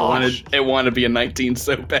god. It wanted to be a 19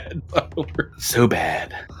 so bad. So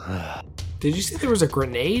bad. Did you say there was a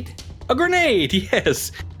grenade? A grenade,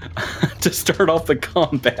 yes. To start off the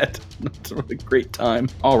combat. That's a great time.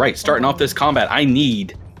 All right, starting off this combat, I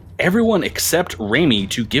need everyone except Raimi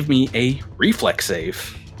to give me a reflex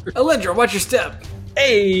save. Alindra, watch your step.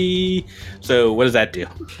 Hey! So what does that do?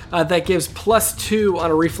 That gives +2 on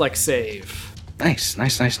a reflex save. Nice. All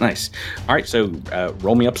right, so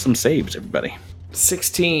roll me up some saves, everybody.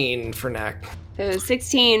 16 for Knack. So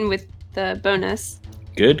 16 with the bonus.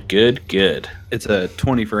 Good. It's a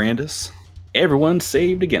 20 for Andis. Everyone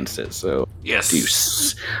saved against it, so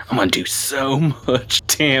yes, I'm gonna do so much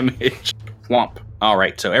damage. Whomp. All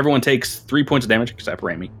right, so everyone takes 3 points of damage except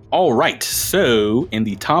Raimi. All right, so in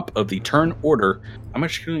the top of the turn order, I'm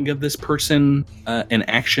actually going to give this person an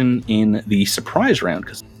action in the surprise round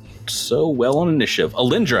because so well on initiative.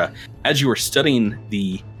 Alindra, as you were studying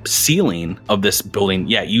the ceiling of this building,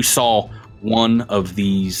 you saw one of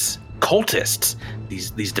these cultists,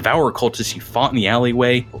 these devourer cultists you fought in the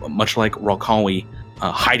alleyway, much like Ralkawi,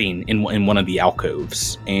 hiding in one of the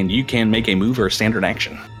alcoves, and you can make a move or a standard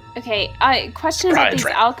action. Okay, question about these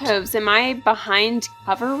alcoves. Am I behind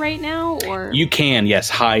cover right now, or? You can, yes,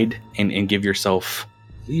 hide and give yourself,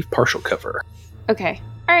 leave partial cover. Okay.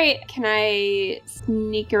 All right, can I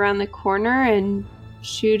sneak around the corner and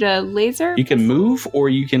shoot a laser? You can move, or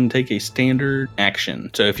you can take a standard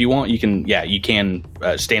action. So if you want, you can,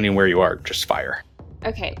 standing where you are, just fire.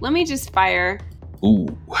 Okay, let me just fire.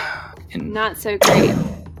 Ooh. Not so great.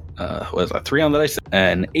 What is that? 3 on the dice?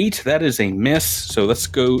 An 8, that is a miss. So let's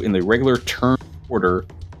go in the regular turn order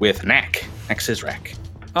with Knack Sizrak.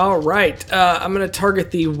 All right, I'm going to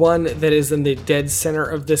target the one that is in the dead center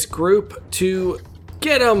of this group to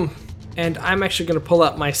get him. And I'm actually going to pull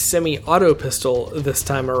out my semi-auto pistol this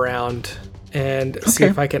time around and see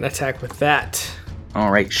if I can attack with that.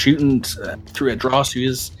 All right, shooting through Adros, who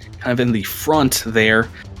is kind of in the front there.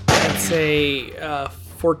 I'd say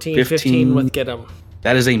 14, 15 with get him.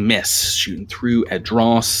 That is a miss, shooting through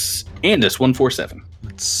Adros. Andis, 147.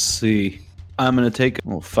 Let's see. I'm going to take a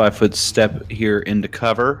 5-foot step here into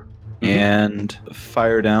cover and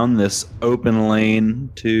fire down this open lane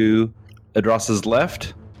to Adros's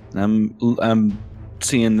left. I'm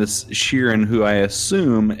seeing this Sheeran, who I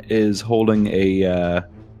assume is holding a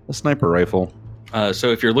sniper rifle.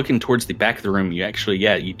 So if you're looking towards the back of the room, you actually,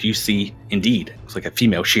 you do see, indeed, it's like a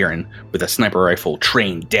female Sheeran with a sniper rifle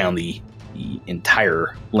trained down the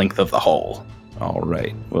entire length of the hall. All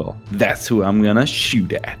right. Well, that's who I'm going to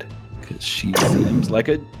shoot at because she seems like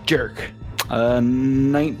a jerk.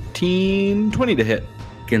 19-20 to hit.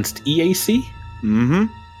 Against EAC? Mm-hmm.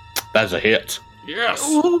 That's a hit. Yes.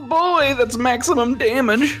 Oh, boy. That's maximum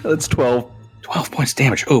damage. That's 12. 12 points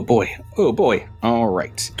damage. Oh, boy. All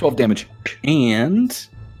right. 12 damage. And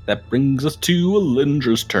that brings us to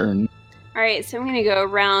Alindra's turn. All right, so I'm going to go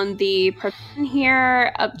around the person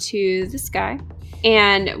here up to this guy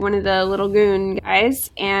and one of the little goon guys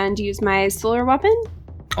and use my solar weapon.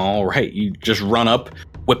 All right, you just run up,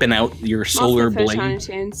 whipping out your solar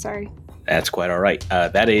blade. Sorry. That's quite all right.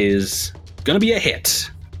 That is going to be a hit.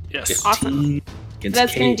 Yes. Awesome.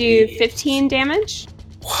 That's going to do 15 damage.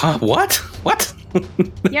 What?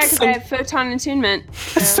 Yeah, because I have photon attunement.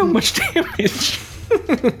 That's so much damage.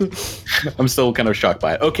 I'm still kind of shocked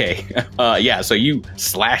by it. Okay. So you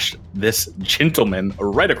slash this gentleman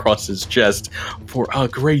right across his chest for a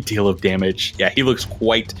great deal of damage. Yeah, he looks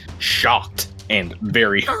quite shocked and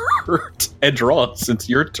very hurt. Adros, it's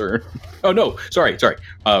your turn. Oh, no. Sorry.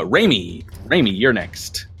 Raimi, you're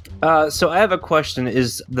next. So I have a question.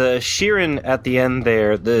 Is the Sheeran at the end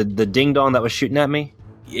there, the ding-dong that was shooting at me?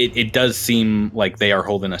 It does seem like they are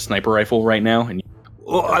holding a sniper rifle right now, and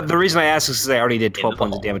Well, the reason I asked is because I already did 12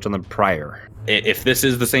 points of damage on the prior. If this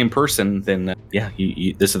is the same person, then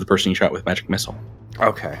this is the person you shot with magic missile.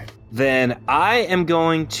 Okay. Then I am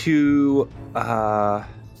going to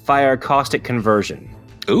fire Caustic Conversion.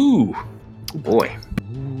 Ooh, boy.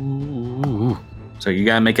 Ooh. So you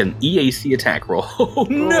gotta make an EAC attack roll. Oh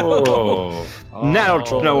no!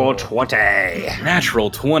 Natural 20.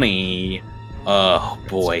 Natural 20. Oh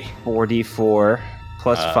boy. 4d4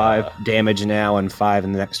 plus 5 damage now and 5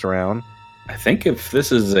 in the next round. I think if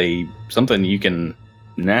this is something you can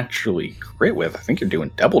naturally crit with, I think you're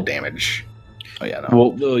doing double damage. Oh yeah, no.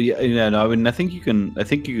 Well, no. I mean, I think you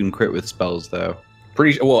can crit with spells though.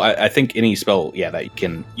 I think any spell, that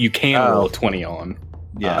you can roll a 20 on.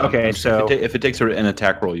 Yeah. Okay, so if it takes an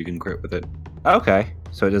attack roll, you can crit with it. Okay,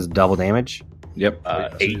 so it does double damage. Yep.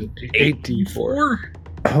 8d4.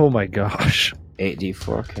 Oh my gosh.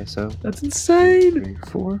 8d4. Okay, so That's insane. 3,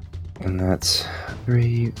 4, and that's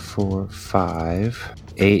 3, 4, 5,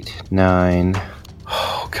 8, 9,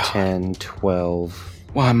 Oh god. 10, 12,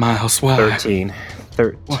 Why, Miles? Why? 13,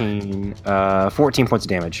 14 points of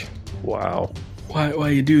damage. Wow. Why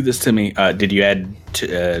you do this to me? Did you add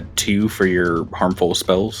 2 for your harmful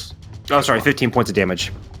spells? Oh, sorry, 15 points of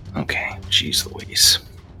damage. Okay, jeez Louise.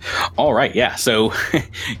 All right, yeah. So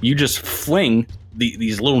you just fling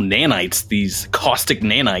these little nanites, these caustic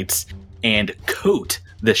nanites, and coat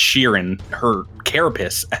the Sheeran, her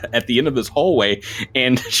carapace, at the end of this hallway,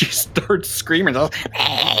 and she starts screaming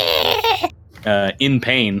in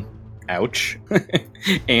pain. Ouch.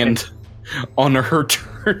 And on her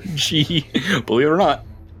turn, she, believe it or not,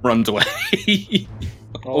 runs away.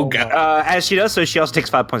 Oh god. As she does so, she also takes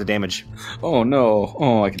 5 points of damage. Oh no.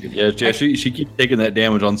 Oh, I can do that. Yeah, she keeps taking that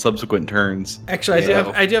damage on subsequent turns. Actually,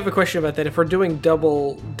 I do have a question about that. If we're doing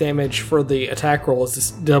double damage for the attack roll, is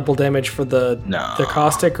this double damage for the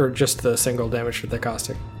caustic, or just the single damage for the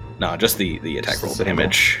caustic? No, just the attack roll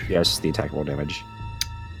damage. Yes, the attack roll damage.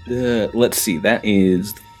 Let's see. That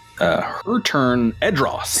is her turn.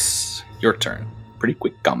 Edros, your turn. Pretty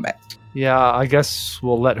quick combat. Yeah, I guess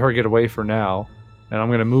we'll let her get away for now. And I'm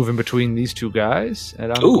going to move in between these two guys.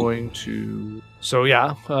 And I'm going to... So,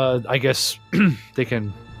 yeah, I guess they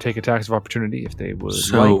can take attacks of opportunity if they would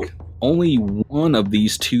like. Only one of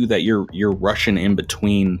these two that you're rushing in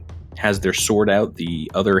between has their sword out. The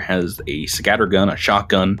other has a scatter gun, a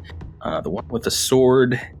shotgun. The one with the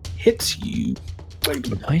sword hits you.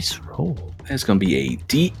 Nice roll. That's going to be a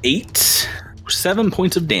D8. 7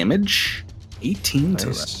 points of damage. 18, so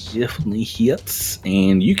that definitely hits.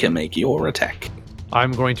 And you can make your attack.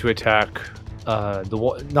 I'm going to attack the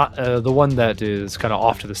one that is kind of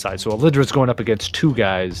off to the side. So Elindra's going up against two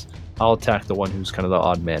guys. I'll attack the one who's kind of the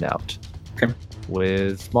odd man out. Okay.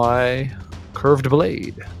 With my curved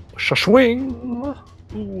blade. Shashwing.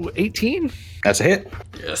 Ooh, 18? That's a hit.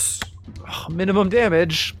 Yes. Minimum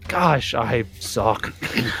damage. Gosh, I suck.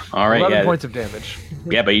 All right, 11 points of damage.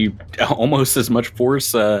 Yeah, but you almost as much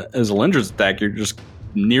force as Elindra's attack. You're just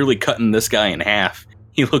nearly cutting this guy in half.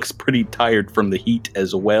 He looks pretty tired from the heat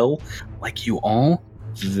as well, like you all.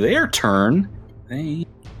 Their turn. They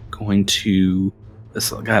going to...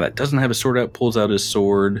 This guy that doesn't have a sword out pulls out his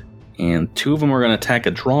sword. And two of them are going to attack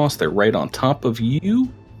Edros. They're right on top of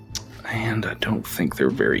you. And I don't think they're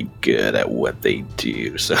very good at what they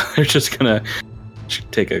do. So they're just going to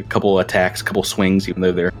take a couple attacks, a couple swings, even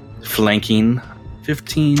though they're flanking.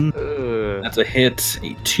 15. That's a hit.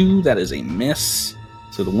 A 2. That is a miss.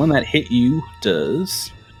 So the one that hit you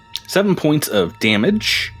does 7 points of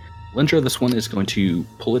damage. Lindra, this one is going to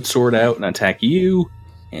pull its sword out and attack you.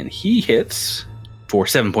 And he hits for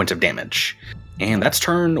 7 points of damage. And that's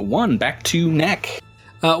turn 1. Back to Neck.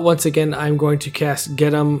 Once again, I'm going to cast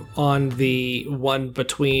Get 'em on the one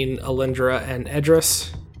between Alindra and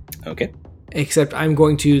Edris. Okay. Except I'm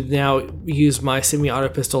going to now use my semi-auto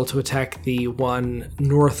pistol to attack the one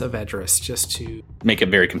north of Edris, just to... Make it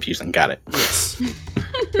very confusing. Got it. Yes.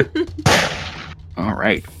 All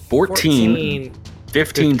right. 14.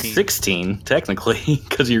 15, 16, technically,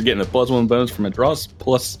 because you're getting a +1 bonus from Edros,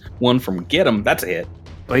 +1 from Get 'em. That's a hit.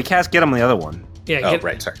 Well, he cast Get 'em on the other one. Yeah.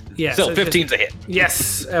 Right, sorry. Yeah, Still, so 15's a hit.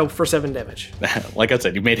 Yes, for 7 damage. Like I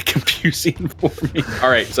said, you made it confusing for me. All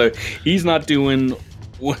right, so he's not doing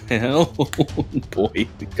well. Boy, you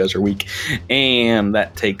guys are weak. And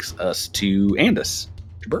that takes us to Andis.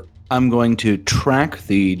 Jabber. I'm going to track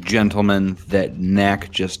the gentleman that Knack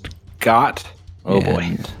just got. Oh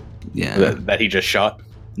boy. Yeah. That he just shot?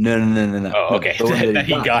 No. Oh, okay. The one that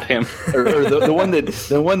he got him. or the one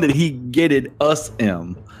that he getted us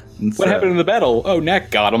him. What happened in the battle? Oh,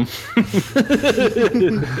 Knack got him.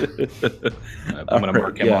 I'm going to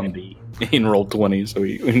mark him on the in roll 20 so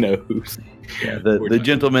we know who's. Yeah, the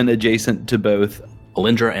gentleman adjacent to both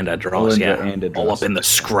Alindra and Adros. Alindra and all Adros. up in the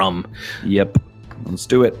scrum. Yep. Let's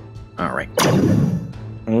do it. All right.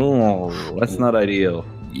 Oh, that's not ideal.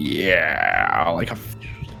 Yeah, like a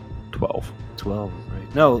 12. 12,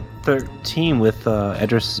 right? No, 13 with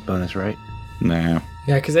Edris's bonus, right? Nah.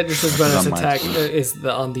 Yeah, because Edris's bonus on my attack screen. is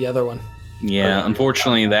on the other one. Yeah,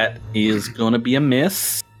 unfortunately, that is going to be a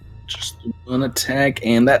miss. Just one attack,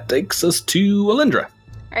 and that takes us to Alindra.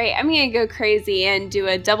 All right, I'm going to go crazy and do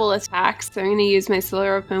a double attack. So I'm going to use my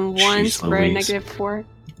solar weapon once for a Louise. -4.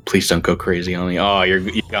 Please don't go crazy on me. Oh,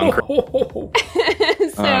 you've gone crazy.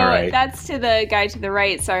 So All right. that's to the guy to the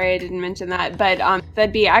right. Sorry, I didn't mention that. But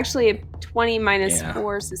that'd be actually a 20 minus Yeah.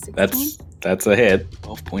 4, so 16. That's a hit.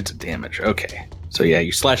 12 points of damage. Okay. So yeah,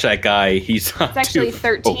 you slash that guy. He's It's actually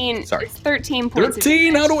 13. Oh, sorry. It's 13 points.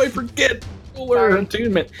 13. Of How damage. do I forget? Solar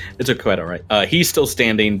attunement. It's quite all right. He's still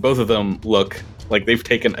standing. Both of them look like they've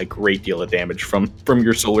taken a great deal of damage from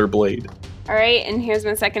your solar blade All right, and here's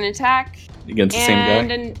my second attack. against the same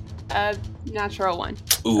guy. And a natural 1.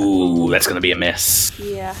 Ooh, that's gonna be a miss.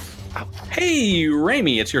 Yeah. Hey,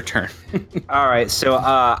 Raimi, it's your turn. All right, so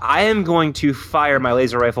I am going to fire my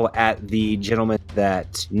laser rifle at the gentleman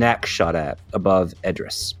that Knack shot at above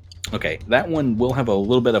Edris. Okay, that one will have a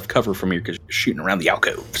little bit of cover from you because you're shooting around the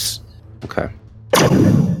alcoves. Okay.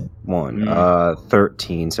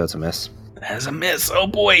 13, so it's a miss. That's a miss. Oh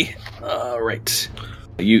boy. All right.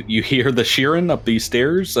 You hear the Sheeran up these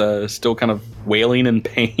stairs, still kind of wailing in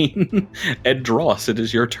pain. Ed Dross, it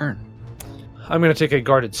is your turn. I'm going to take a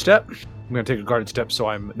guarded step. I'm going to take a guarded step so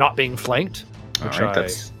I'm not being flanked. All which right,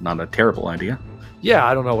 that's not a terrible idea. Yeah,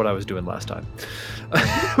 I don't know what I was doing last time.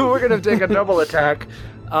 We're going to take a double attack.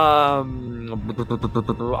 I'm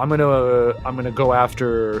gonna go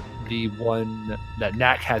after the one that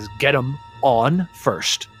Knack has get him on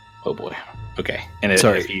first. Oh boy. Okay. And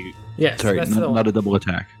Sorry. if you Yes, Sorry, that's the one. not a double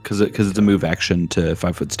attack because it's a move action to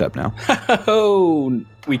 5 foot step now. Oh,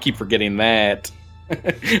 we keep forgetting that.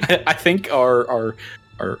 I think our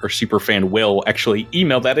super fan Will actually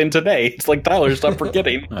emailed that in today. It's like, Tyler, stop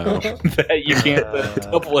forgetting that you can't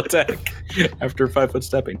double attack after 5 foot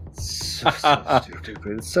stepping.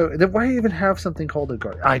 Stupid. So then why even have something called a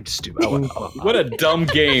guard? I stupid. What a dumb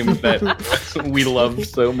game that we love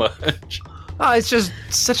so much. It's just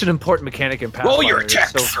such an important mechanic in Pathfinder. Roll your It's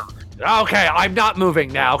attacks. so- Okay, I'm not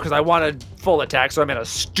moving now because I want a full attack, so I'm in a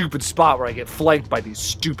stupid spot where I get flanked by these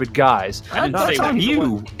stupid guys. I didn't say what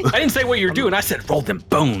you. I didn't say what you're doing. I said roll them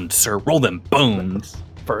bones, sir. Roll them bones.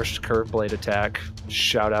 First curve blade attack.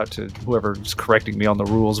 Shout out to whoever's correcting me on the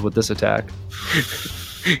rules with this attack.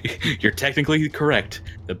 You're technically correct.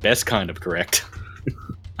 The best kind of correct.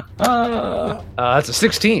 That's a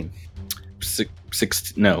 16.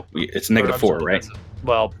 Six. No, it's -4, right?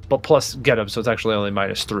 Well, but plus get him, so it's actually only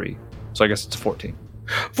 -3. So I guess it's 14.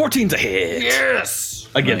 14's a hit. Yes.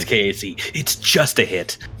 Against KAC. It's just a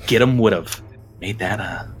hit. Get him would have made that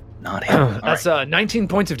a not hit. All That's 19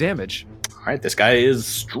 points of damage. right, this guy is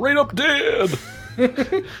straight up dead.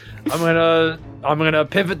 I'm gonna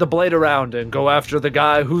pivot the blade around and go after the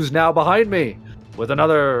guy who's now behind me with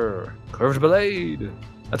another curved blade.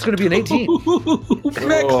 That's gonna be an 18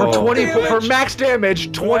 for 20 for max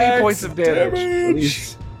damage. 20 points of damage.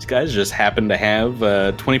 These guys just happen to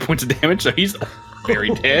have 20 points of damage, so he's very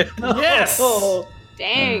dead. Yes.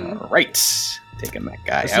 Dang. Right, taking that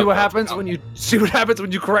guy See out. what happens when you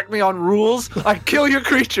correct me on rules? I kill your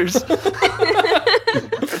creatures.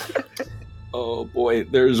 Oh boy,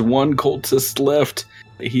 there's one cultist left.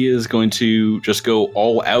 He is going to just go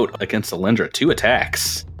all out against Alindra. 2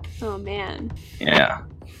 attacks. Oh, man. Yeah.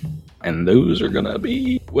 And those are gonna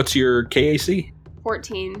be. What's your KAC?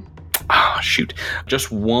 14. Ah, shoot.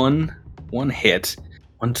 Just one hit.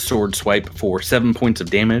 One sword swipe for 7 points of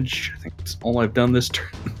damage. I think that's all I've done this turn,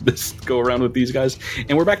 this go around with these guys.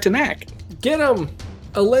 And we're back to Knack. Get him!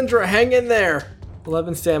 Alindra, hang in there!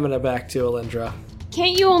 11 stamina back to Alindra.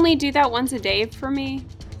 Can't you only do that once a day for me?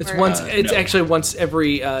 It's Or- once. It's no. actually once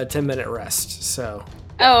every 10-minute rest. So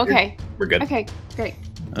Oh, okay. We're good. Okay, great.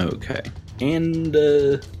 Okay. And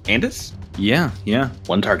Andis? Yeah.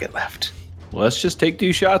 One target left. Well, let's just take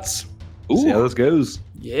 2 shots. Ooh. See how this goes.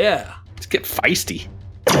 yeah, Let's get feisty.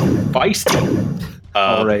 Feisty.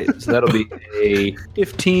 All right. So that'll be a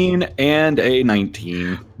 15 and a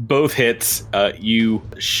 19. Both hits. You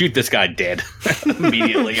shoot this guy dead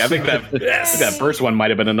immediately. I think that first one might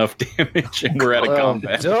have been enough damage, and we're out of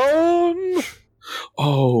combat.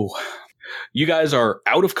 Oh, you guys are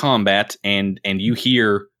out of combat, and you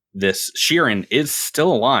hear this Sheeran is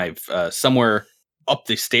still alive somewhere up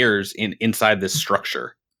the stairs inside this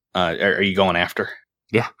structure. Are you going after?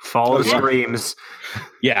 Yeah, follow the screams.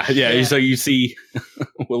 Yeah. So you see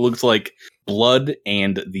what looks like blood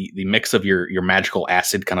and the mix of your magical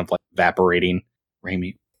acid kind of like evaporating.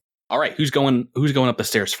 Raimi. All right, who's going up the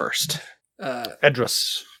stairs first?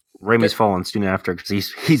 Edros. Raimi's falling soon after because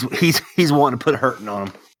he's wanting to put hurting on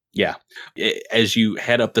him. Yeah. As you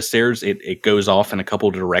head up the stairs, it goes off in a couple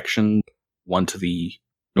of directions, one to the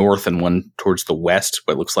north and one towards the west,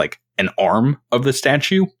 what looks like an arm of the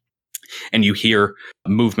statue. And you hear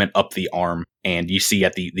movement up the arm, and you see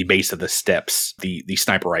at the base of the steps the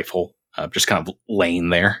sniper rifle just kind of laying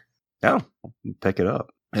there. Oh, pick it up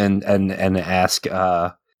and ask,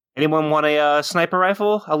 anyone want a sniper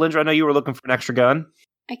rifle? Alindra, I know you were looking for an extra gun.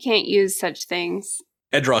 I can't use such things.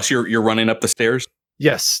 Edros, you're running up the stairs?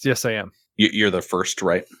 Yes, I am. You're the first,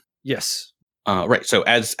 right? Yes. Right. So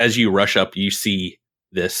as you rush up, you see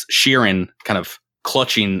this Sheeran kind of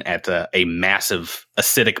clutching at a massive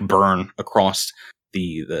acidic burn across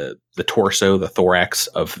the torso, the thorax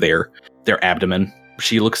of their abdomen.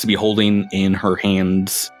 She looks to be holding in her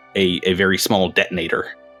hands a very small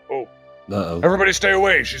detonator. Oh. Uh-oh. Everybody stay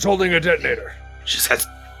away. She's holding a detonator. She says,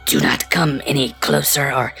 "Do not come any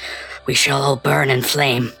closer, or we shall all burn in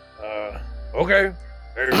flame." Okay.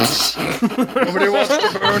 Nobody wants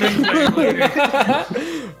to burn in flame, lady.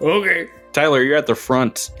 Okay. Tyler, you're at the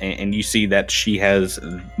front, and you see that she has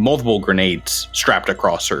multiple grenades strapped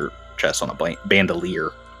across her chest on a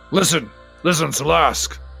bandolier. Listen,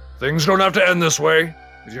 Salask. Things don't have to end this way.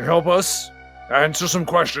 If you help us answer some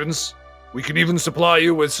questions, we can even supply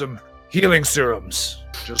you with some healing serums.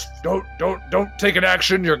 Just don't take an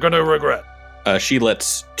action you're gonna regret. She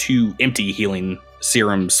lets 2 empty healing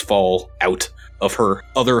serums fall out of her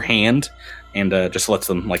other hand, and just lets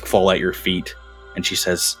them like fall at your feet. And she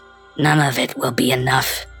says, "None of it will be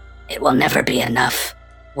enough. It will never be enough.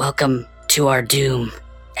 Welcome to our doom.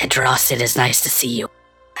 Edros, it is nice to see you.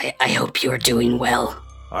 I hope you are doing well."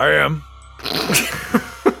 I am.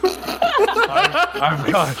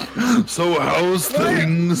 I've got. So how's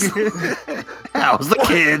things? How's the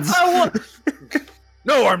kids?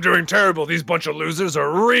 No, I'm doing terrible. These bunch of losers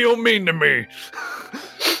are real mean to me.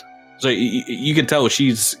 So you can tell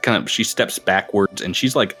she steps backwards, and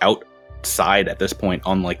she's like outside at this point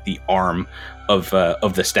on like the arm of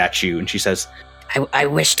the statue, and she says, I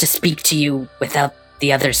wish to speak to you without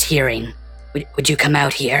the others hearing. Would you come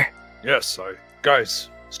out here?" Yes, guys,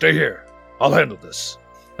 stay here. I'll handle this.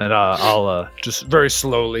 And I'll just very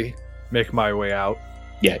slowly make my way out.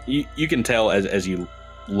 Yeah, you can tell as you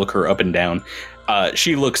look her up and down,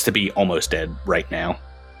 she looks to be almost dead right now.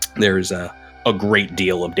 There's a great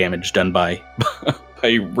deal of damage done by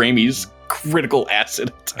Raimi's critical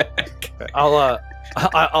acid attack. I'll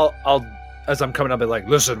as I'm coming up, be like,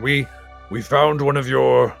 "Listen, we found one of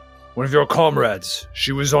your comrades.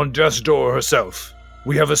 She was on death's door herself.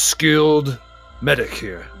 We have a skilled medic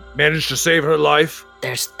here. Managed to save her life."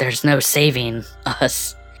 There's no saving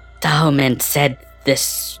us. Dahomant said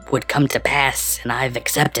this would come to pass, and I've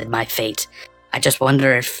accepted my fate. I just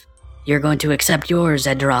wonder if you're going to accept yours,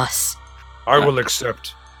 Edros. I will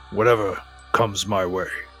accept whatever comes my way.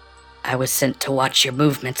 I was sent to watch your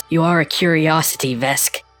movements. You are a curiosity,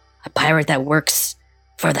 Vesk. A pirate that works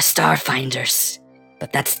for the Starfinders.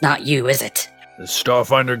 But that's not you, is it? The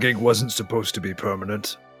Starfinder gig wasn't supposed to be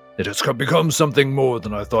permanent. It has become something more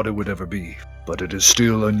than I thought it would ever be. But it is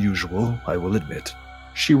still unusual, I will admit.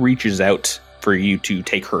 She reaches out for you to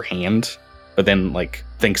take her hand, but then like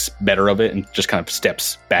thinks better of it and just kind of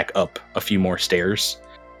steps back up a few more stairs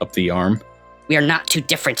up the arm. We are not too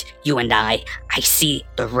different, you and I. I see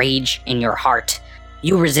the rage in your heart.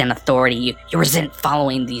 You resent authority. You resent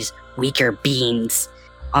following these weaker beings.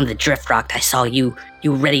 On the Drift Rock, I saw you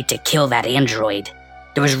ready to kill that android.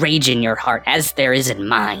 There was rage in your heart, as there is in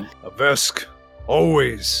mine. Vesk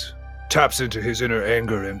always taps into his inner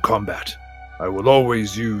anger in combat. I will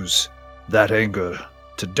always use that anger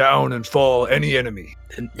to down and fall any enemy.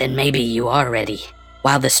 Then maybe you are ready.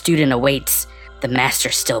 While the student awaits, the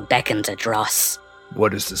master still beckons Edros.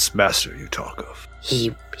 What is this master you talk of?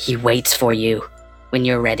 He waits for you. When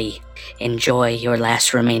you're ready, enjoy your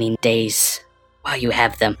last remaining days while you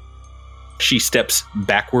have them. She steps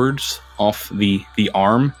backwards off the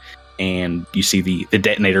arm, and you see the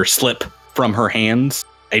detonator slip from her hands.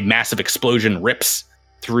 A massive explosion rips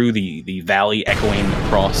through the valley, echoing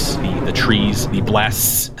across the trees. The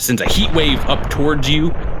blast sends a heat wave up towards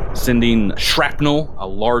you, sending shrapnel, a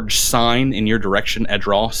large sign in your direction,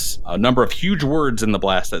 Edros. A number of huge words in the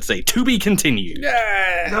blast that say, "To be continued."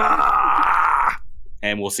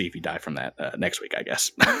 And we'll see if you die from that next week, I guess.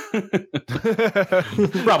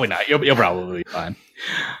 Probably not. You'll probably be fine.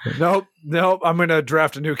 Nope. I'm going to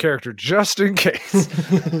draft a new character just in case.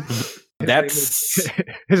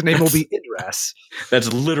 His name will be Idras.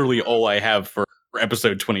 That's literally all I have for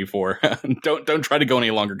episode 24. Don't try to go any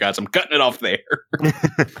longer, guys. I'm cutting it off there.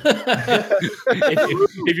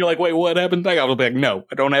 if you're like, wait, what happened? I'll be like, no,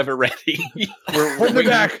 I don't have it ready. We're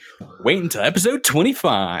back. Wait until episode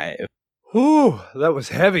 25. Ooh, that was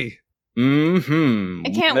heavy. Mm-hmm. I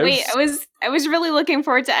can't wait. I was really looking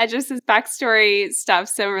forward to Edris's backstory stuff,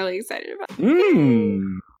 so I'm really excited about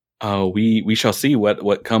it. We shall see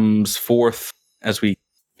what comes forth as we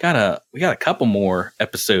got a couple more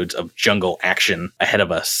episodes of jungle action ahead of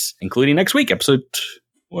us, including next week, episode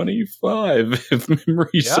 25, if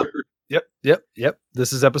memory serves. Yep.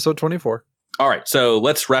 This is episode 24. All right, so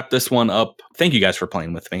let's wrap this one up. Thank you guys for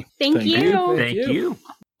playing with me. Thank you. Thank you.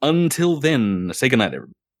 Until then, say goodnight,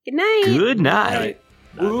 everybody. Good night. Good night.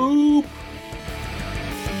 Whoop.